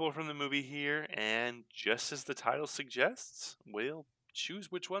 3 people from the movie here, and just as the title suggests, we'll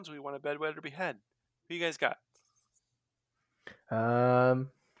choose which ones we want to bed, wed, or behead. Who you guys got? I'll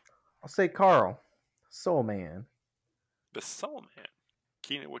say Carl, Soul Man. The Soul Man.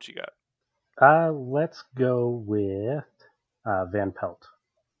 Keenan, what you got? Let's go with Van Pelt.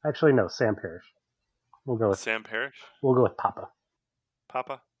 Actually, no, Sam Parrish. We'll go with Sam Parrish. We'll go with Papa.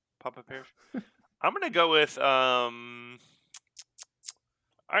 Papa Parrish. I'm gonna go with All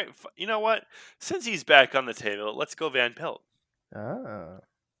right, you know what? Since he's back on the table, let's go Van Pelt. Ah.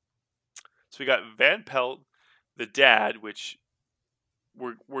 So we got Van Pelt, the dad, which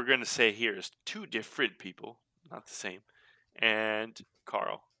we're gonna say here is two different people, not the same, and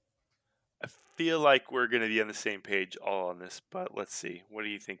Carl. I feel like we're gonna be on the same page all on this, but let's see. What do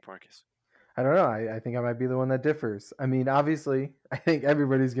you think, Marcus? I don't know. I think I might be the one that differs. I mean, obviously, I think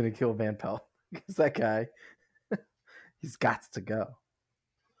everybody's going to kill Van Pelt because that guy, he's got to go.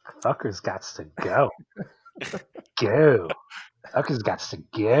 Fucker's got to go. Go. Fucker's got to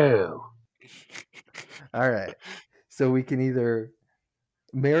go. All right. So we can either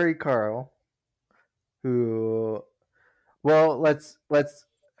marry Carl, who, well, let's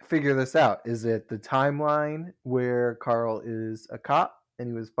figure this out. Is it the timeline where Carl is a cop and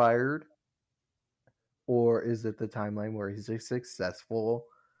he was fired? Or is it the timeline where he's a successful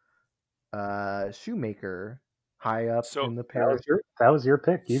shoemaker high up So- in the parish? That was your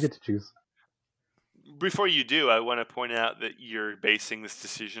pick. You get to choose. Before you do, I want to point out that you're basing this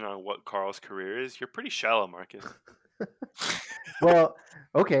decision on what Carl's career is. You're pretty shallow, Marcus. Well,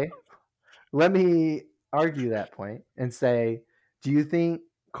 okay. Let me argue that point and say, do you think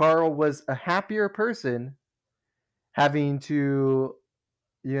Carl was a happier person having to,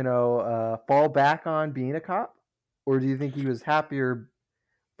 fall back on being a cop? Or do you think he was happier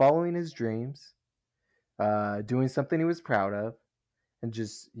following his dreams, doing something he was proud of, and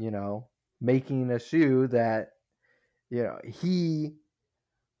just, making a shoe that, he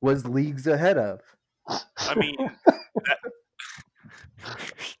was leagues ahead of? I mean,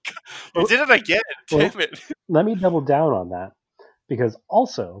 you did it again. Damn it. Let me double down on that, because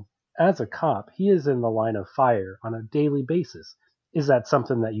also, as a cop, he is in the line of fire on a daily basis. Is that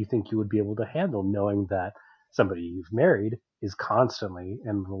something that you think you would be able to handle, knowing that somebody you've married is constantly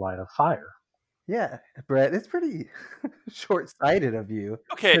in the line of fire? Yeah, Brett, it's pretty short-sighted of you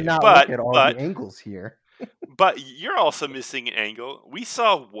Okay, to not but look at all the angles here. but you're also missing an angle. We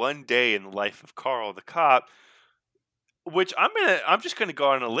saw one day in the life of Carl the cop, which I'm just gonna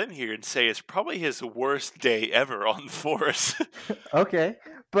go on a limb here and say is probably his worst day ever on the force. Okay,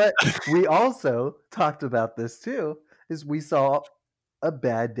 but we also talked about this too, is we saw a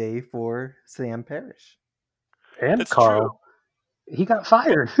bad day for Sam Parrish. And That's Carl, he got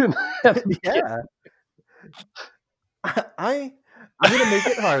fired. Yeah. I'm going to make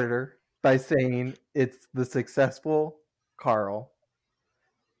it harder by saying it's the successful Carl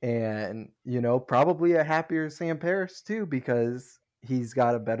and, probably a happier Sam Parrish too, because he's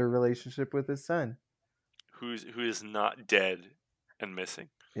got a better relationship with his son. who is not dead and missing.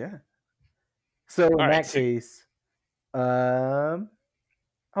 Yeah. So in right, that so- case,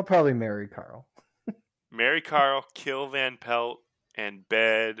 I'll probably marry Carl. Marry Carl, kill Van Pelt, and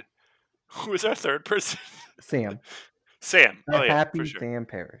bed. Who is our third person? Sam. Sam. A Oh yeah, happy for sure. Sam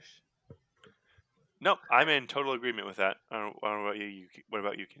Parrish. No, I'm in total agreement with that. I don't know about you. What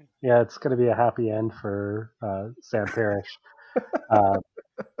about you, Ken? Yeah, it's going to be a happy end for Sam Parrish.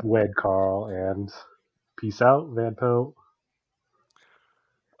 Wed Carl, and peace out, Van Pelt.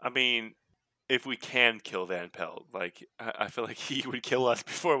 I mean, if we can kill Van Pelt, like I feel like he would kill us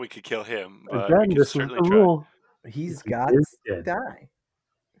before we could kill him. But we Again, could this is certainly the try. rule. He's He got is to dead. die.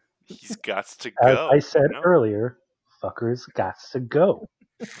 He's got to As go. I said you know? earlier, fuckers got to go.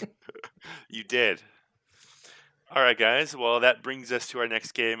 You did. All right, guys. Well, that brings us to our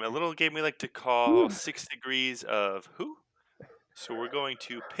next game. A little game we like to call 6 Degrees of Who. So we're going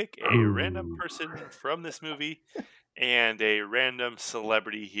to pick a random person from this movie and a random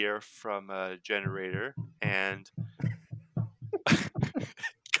celebrity here from a generator. And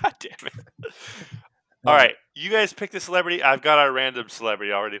God damn it. All right. You guys pick the celebrity. I've got our random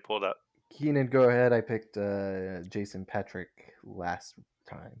celebrity already pulled up. Keenan, go ahead. I picked Jason Patrick last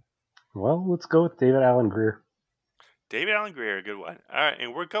time. Well, let's go with David Allen Greer. David Allen Greer, good one. All right.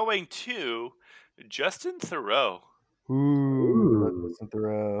 And we're going to Justin Theroux. Ooh. Justin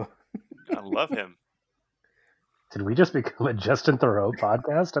Theroux. I love him. Did we just become a Justin Theroux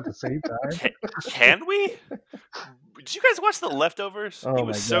podcast at the same time? Can we? Did you guys watch The Leftovers? Oh he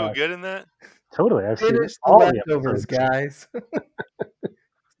was my so God. good in that. Totally. I've seen Finish the all the Leftovers, episodes. guys.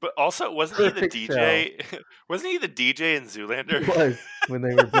 But also, wasn't he the Perfect DJ? Wasn't he the DJ in It Zoolander? was when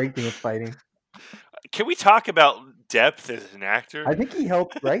they were breakdance fighting. Can we talk about depth as an actor? I think he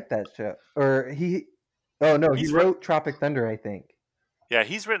helped write that show. Or he... Oh, no. He He's wrote Tropic Thunder, I think. Yeah,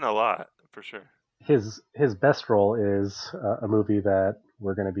 he's written a lot for sure. His best role is a movie that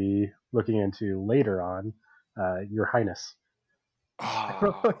we're going to be looking into later on, Your Highness.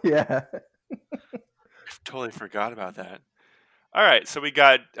 Oh, Yeah. I totally forgot about that. All right, so we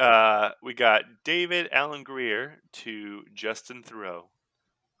got David Allen Greer to Justin Theroux,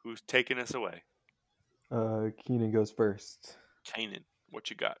 who's taking us away. Keenan goes first. Kanan, what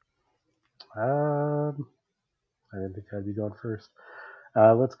you got? I didn't think I'd be going first.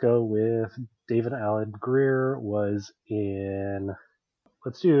 Let's go with David Allen Greer was in.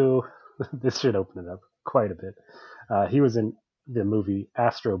 Let's do. This should open it up quite a bit. He was in the movie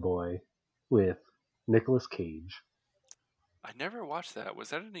Astro Boy with Nicolas Cage. I never watched that. Was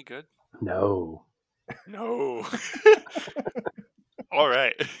that any good? No. No. All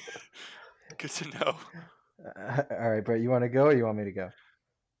right. Good to know. All right, Brett, you want to go or you want me to go?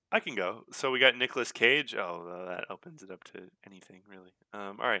 I can go. So we got Nicolas Cage. Oh, that opens it up to anything, really.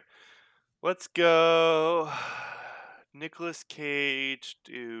 All right. Let's go. Nicolas Cage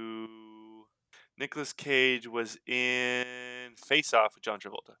Nicolas Cage was in Face Off with John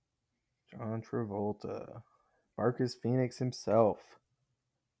Travolta. John Travolta. Marcus Phoenix himself.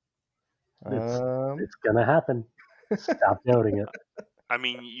 It's gonna happen. Stop doubting it. I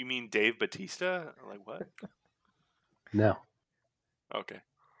mean, you mean Dave Bautista? Like what? No. Okay.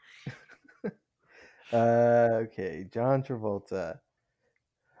 Okay, John Travolta.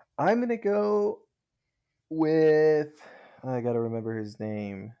 I'm gonna go with. I gotta remember his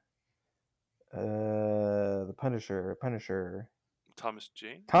name. The Punisher. Thomas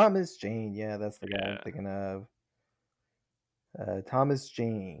Jane? Thomas Jane. Yeah, that's the guy I'm Yeah. thinking of. Thomas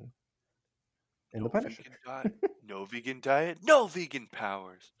Jane. In No the Punisher. vegan diet. No vegan diet. No vegan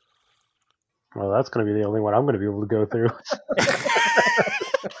powers. Well, that's going to be the only one I'm going to be able to go through.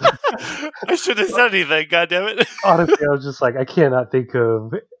 I shouldn't have said anything, goddammit. Honestly, I was just like, I cannot think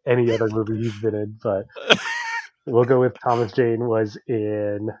of any other movie he's been in, but we'll go with Thomas Jane was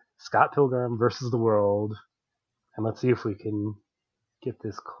in Scott Pilgrim versus the World. And let's see if we can get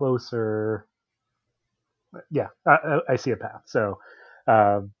this closer. Yeah, I see a path. So,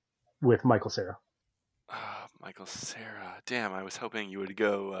 with Michael Cera. Michael Cera. Damn, I was hoping you would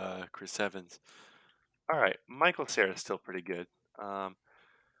go Chris Evans. All right, Michael Cera is still pretty good.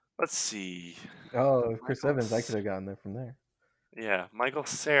 Let's see. Oh, Chris Evans. I could have gotten there from there. Yeah, Michael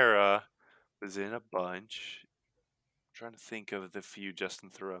Cera was in a bunch. I'm trying to think of the few Justin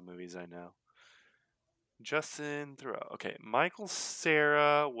Theroux movies I know. Justin Theroux. Okay, Michael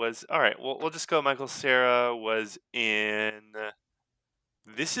Cera was... All right, well, we'll just go Michael Cera was in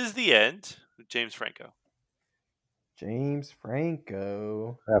This Is the End with James Franco. James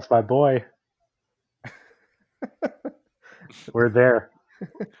Franco. That's my boy. We're there.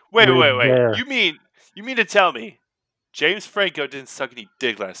 Wait. There. You mean to tell me James Franco didn't suck any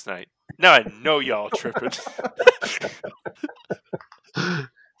dick last night? Now I know y'all tripping.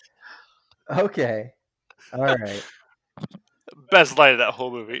 Okay. All right. Best line of that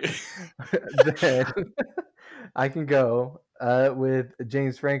whole movie. Then I can go with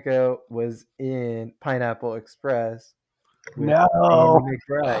James Franco was in Pineapple Express. with No. Danny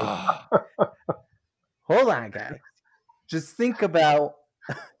McBride. Hold on, guys. Just think about.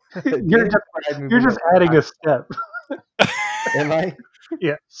 You're just adding a step. Am I?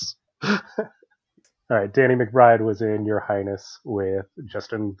 Yes. All right, Danny McBride was in Your Highness with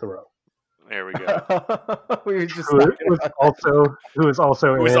Justin Theroux. There we go. We were just Who was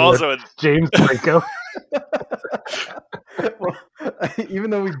also in James Franco. Well, even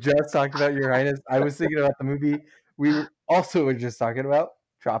though we just talked about Your Highness, I was thinking about the movie we also were just talking about,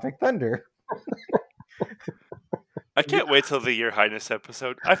 Tropic Thunder. I can't wait till the Your Highness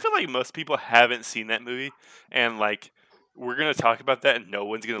episode. I feel like most people haven't seen that movie, and like we're gonna talk about that, and no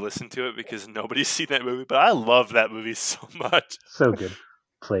one's gonna listen to it because nobody's seen that movie. But I love that movie so much. So good.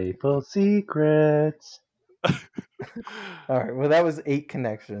 Playful Secrets. All right. Well, that was 8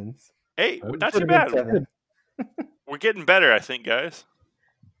 connections. Hey, not too Should've been bad. 7. We're getting better, I think, guys.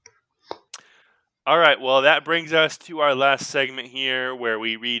 All right, well, that brings us to our last segment here where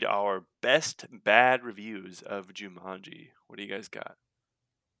we read our best bad reviews of Jumanji. What do you guys got?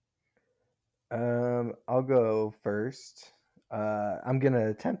 I'll go first. I'm going to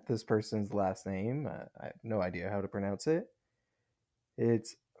attempt this person's last name. I have no idea how to pronounce it.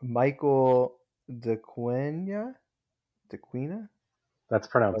 It's Michael DeQuina? DeQuina? That's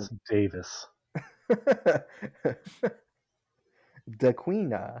pronounced Davis.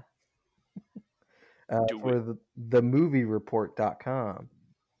 DeQuina. For themoviereport.com.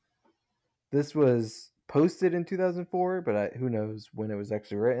 This was posted in 2004, but who knows when it was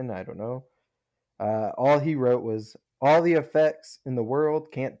actually written. I don't know. All he wrote was, all the effects in the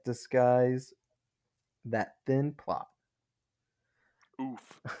world can't disguise that thin plot.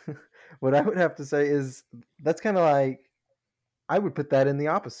 Oof. What I would have to say is that's kind of like, I would put that in the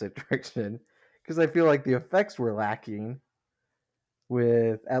opposite direction because I feel like the effects were lacking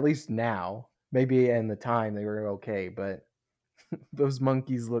with, at least now. Maybe in the time they were okay, but those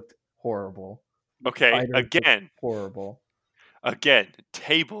monkeys looked horrible. Okay, Spiders looked again. horrible. Again,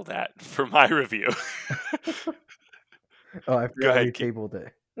 table that for my review. Oh, I Go forgot we ahead. tabled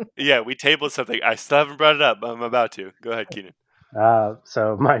it. Yeah, we tabled something. I still haven't brought it up. I'm about to. Go ahead, Keenan.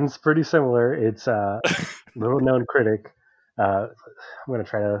 So mine's pretty similar. It's a little known critic. I'm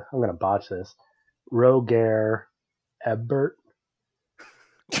gonna botch this. Roger Ebert.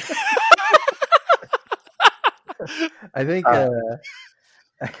 I think Uh,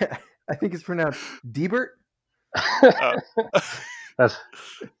 I think it's pronounced Debert. Uh,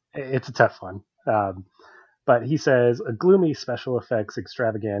 it's a tough one. But he says a gloomy special effects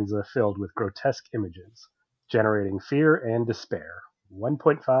extravaganza filled with grotesque images, generating fear and despair.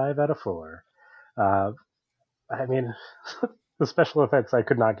 1.5 out of 4. Uh, I mean, the special effects I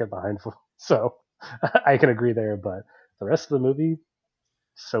could not get behind, so I can agree there. But the rest of the movie,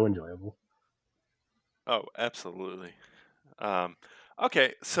 so enjoyable. oh, absolutely. Um,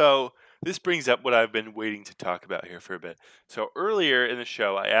 okay, so this brings up what I've been waiting to talk about here for a bit. So earlier in the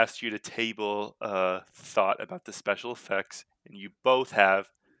show, I asked you to table a thought about the special effects, and you both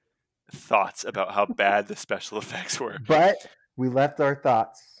have thoughts about how bad the special effects were. But we left our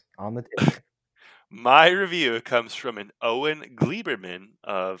thoughts on the table. My review comes from an Owen Gleiberman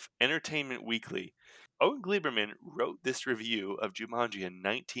of Entertainment Weekly. Owen Gleiberman wrote this review of Jumanji in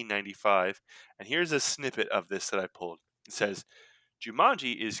 1995, and here's a snippet of this that I pulled. It says,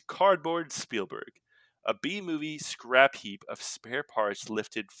 Jumanji is cardboard Spielberg, a B-movie scrap heap of spare parts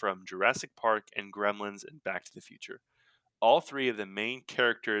lifted from Jurassic Park and Gremlins and Back to the Future. All three of the main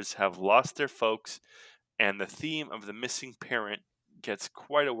characters have lost their folks, and the theme of the missing parent gets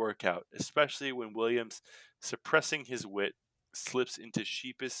quite a workout, especially when Williams, suppressing his wit, slips into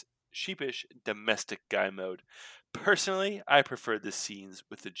sheepish domestic guy mode. Personally, I prefer the scenes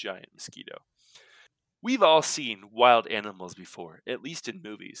with the giant mosquito. We've all seen wild animals before, at least in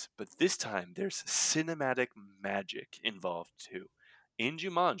movies, but this time there's cinematic magic involved too. In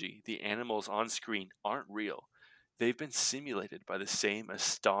Jumanji, the animals on screen aren't real. They've been simulated by the same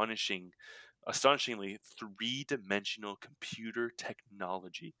astonishingly three-dimensional computer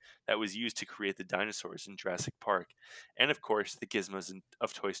technology that was used to create the dinosaurs in Jurassic Park, and of course the gizmos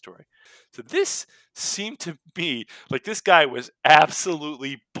of Toy Story. So this seemed to me like this guy was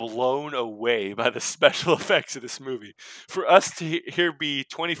absolutely blown away by the special effects of this movie. For us to here be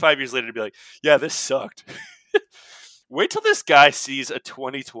 25 years later to be like, yeah, this sucked. Wait till this guy sees a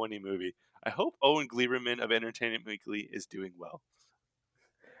 2020 movie. I hope Owen Gleiberman of Entertainment Weekly is doing well.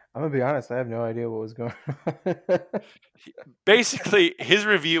 I'm gonna be honest. I have no idea what was going on. Basically, his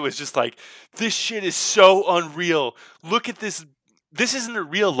review was just like, this shit is so unreal. Look at this. This isn't a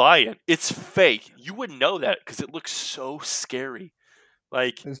real lion. It's fake. You wouldn't know that because it looks so scary.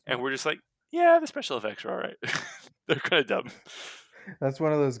 Like, and we're just like, yeah, the special effects are all right. They're kind of dumb. That's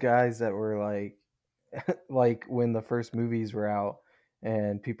one of those guys that were like, like when the first movies were out,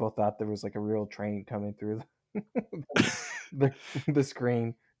 and people thought there was like a real train coming through the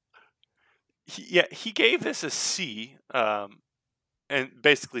screen. He gave this a C, and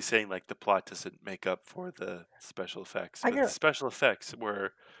basically saying like the plot doesn't make up for the special effects, but the special effects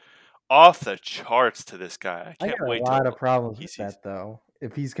were off the charts to this guy. I can't wait. A lot of problems with that though.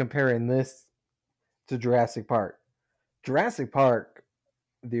 If he's comparing this to Jurassic Park,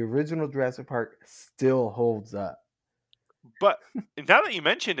 the original Jurassic Park still holds up. But now that you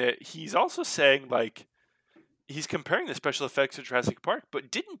mention it, he's also saying like he's comparing the special effects to Jurassic Park,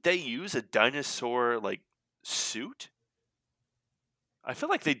 but didn't they use a dinosaur like suit? I feel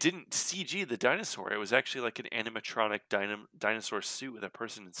like they didn't CG the dinosaur. It was actually like an animatronic dinosaur suit with a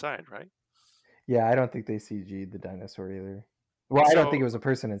person inside, right? Yeah, I don't think they CG'd the dinosaur either. Well, I don't think it was a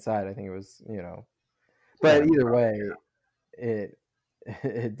person inside. I think it was, but either way, it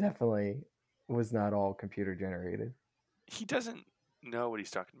definitely was not all computer generated. He doesn't know what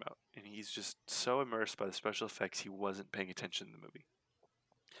he's talking about, and he's just so immersed by the special effects he wasn't paying attention in the movie.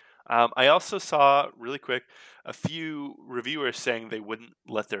 I also saw, really quick, a few reviewers saying they wouldn't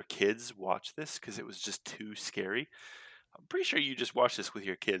let their kids watch this because it was just too scary. I'm pretty sure you just watched this with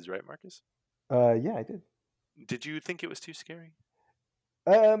your kids, right, Marcus? Yeah, I did. Did you think it was too scary?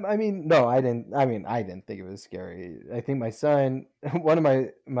 I mean, no, I didn't. I mean, I didn't think it was scary. I think my son, one of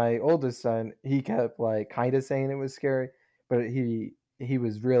my oldest son, he kept like kind of saying it was scary, but he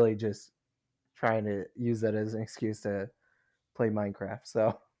was really just trying to use that as an excuse to play Minecraft.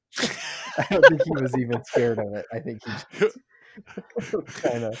 So I don't think he was even scared of it. I think he just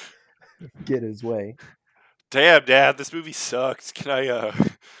kind of get his way. Damn, Dad, this movie sucks. Can I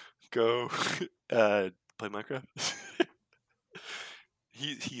go play Minecraft?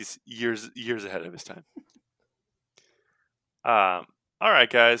 He's years ahead of his time. All right,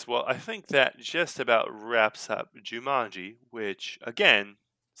 guys. Well, I think that just about wraps up Jumanji, which again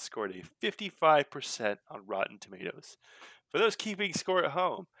scored a 55% on Rotten Tomatoes. For those keeping score at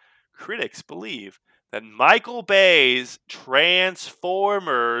home, critics believe that Michael Bay's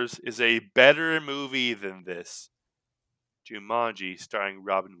Transformers is a better movie than this. Jumanji, starring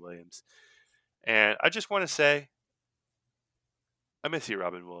Robin Williams. And I just want to say, I miss you,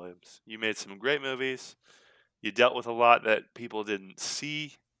 Robin Williams. You made some great movies. You dealt with a lot that people didn't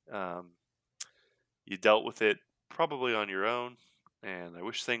see. You dealt with it probably on your own, and I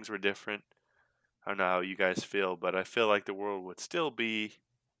wish things were different. I don't know how you guys feel, but I feel like the world would still be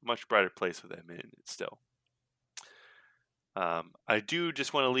a much brighter place with them in it still. I do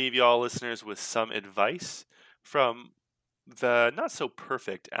just want to leave y'all listeners with some advice from the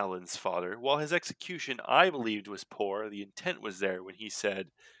not-so-perfect Alan's father. While his execution I believed was poor, the intent was there when he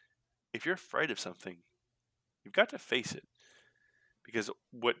said, if you're afraid of something, you've got to face it. Because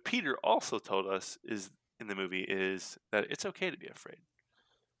what Peter also told us is in the movie is that it's okay to be afraid.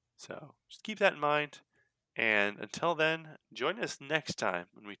 So just keep that in mind. And until then, join us next time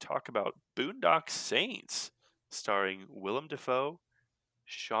when we talk about Boondock Saints, starring Willem Dafoe,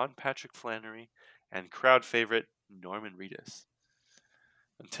 Sean Patrick Flannery, and crowd favorite Norman Reedus.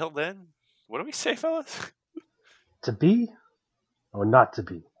 Until then, what do we say, fellas? To be or not to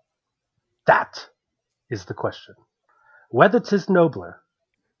be? That is the question. Whether 'tis nobler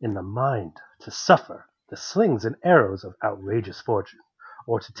in the mind to suffer the slings and arrows of outrageous fortune,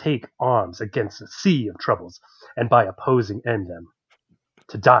 or to take arms against a sea of troubles, and by opposing end them,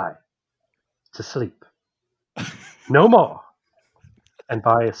 to die, to sleep, no more, and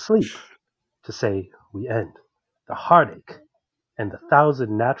by sleep to say we end the heartache and the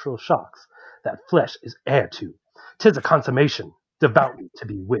thousand natural shocks that flesh is heir to. 'Tis a consummation devoutly to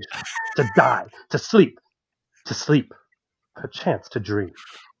be wished, to die, to sleep, perchance to dream.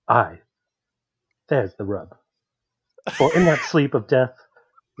 Aye, there's the rub. For in that sleep of death,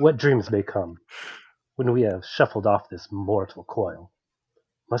 what dreams may come, when we have shuffled off this mortal coil?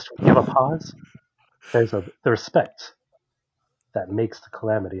 Must we give a pause? There's the respect that makes the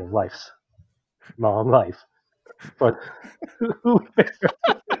calamity of life's long life. But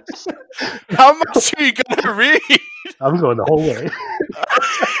How much are you going to read? I'm going the whole way.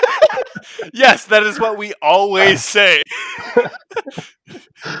 Yes, that is what we always say.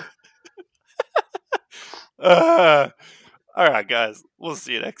 All right, guys. We'll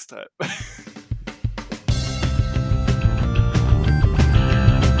see you next time.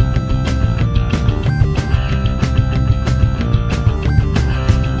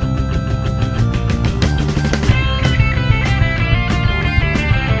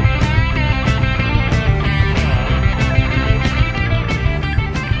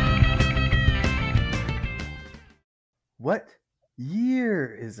 What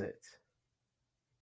year is it?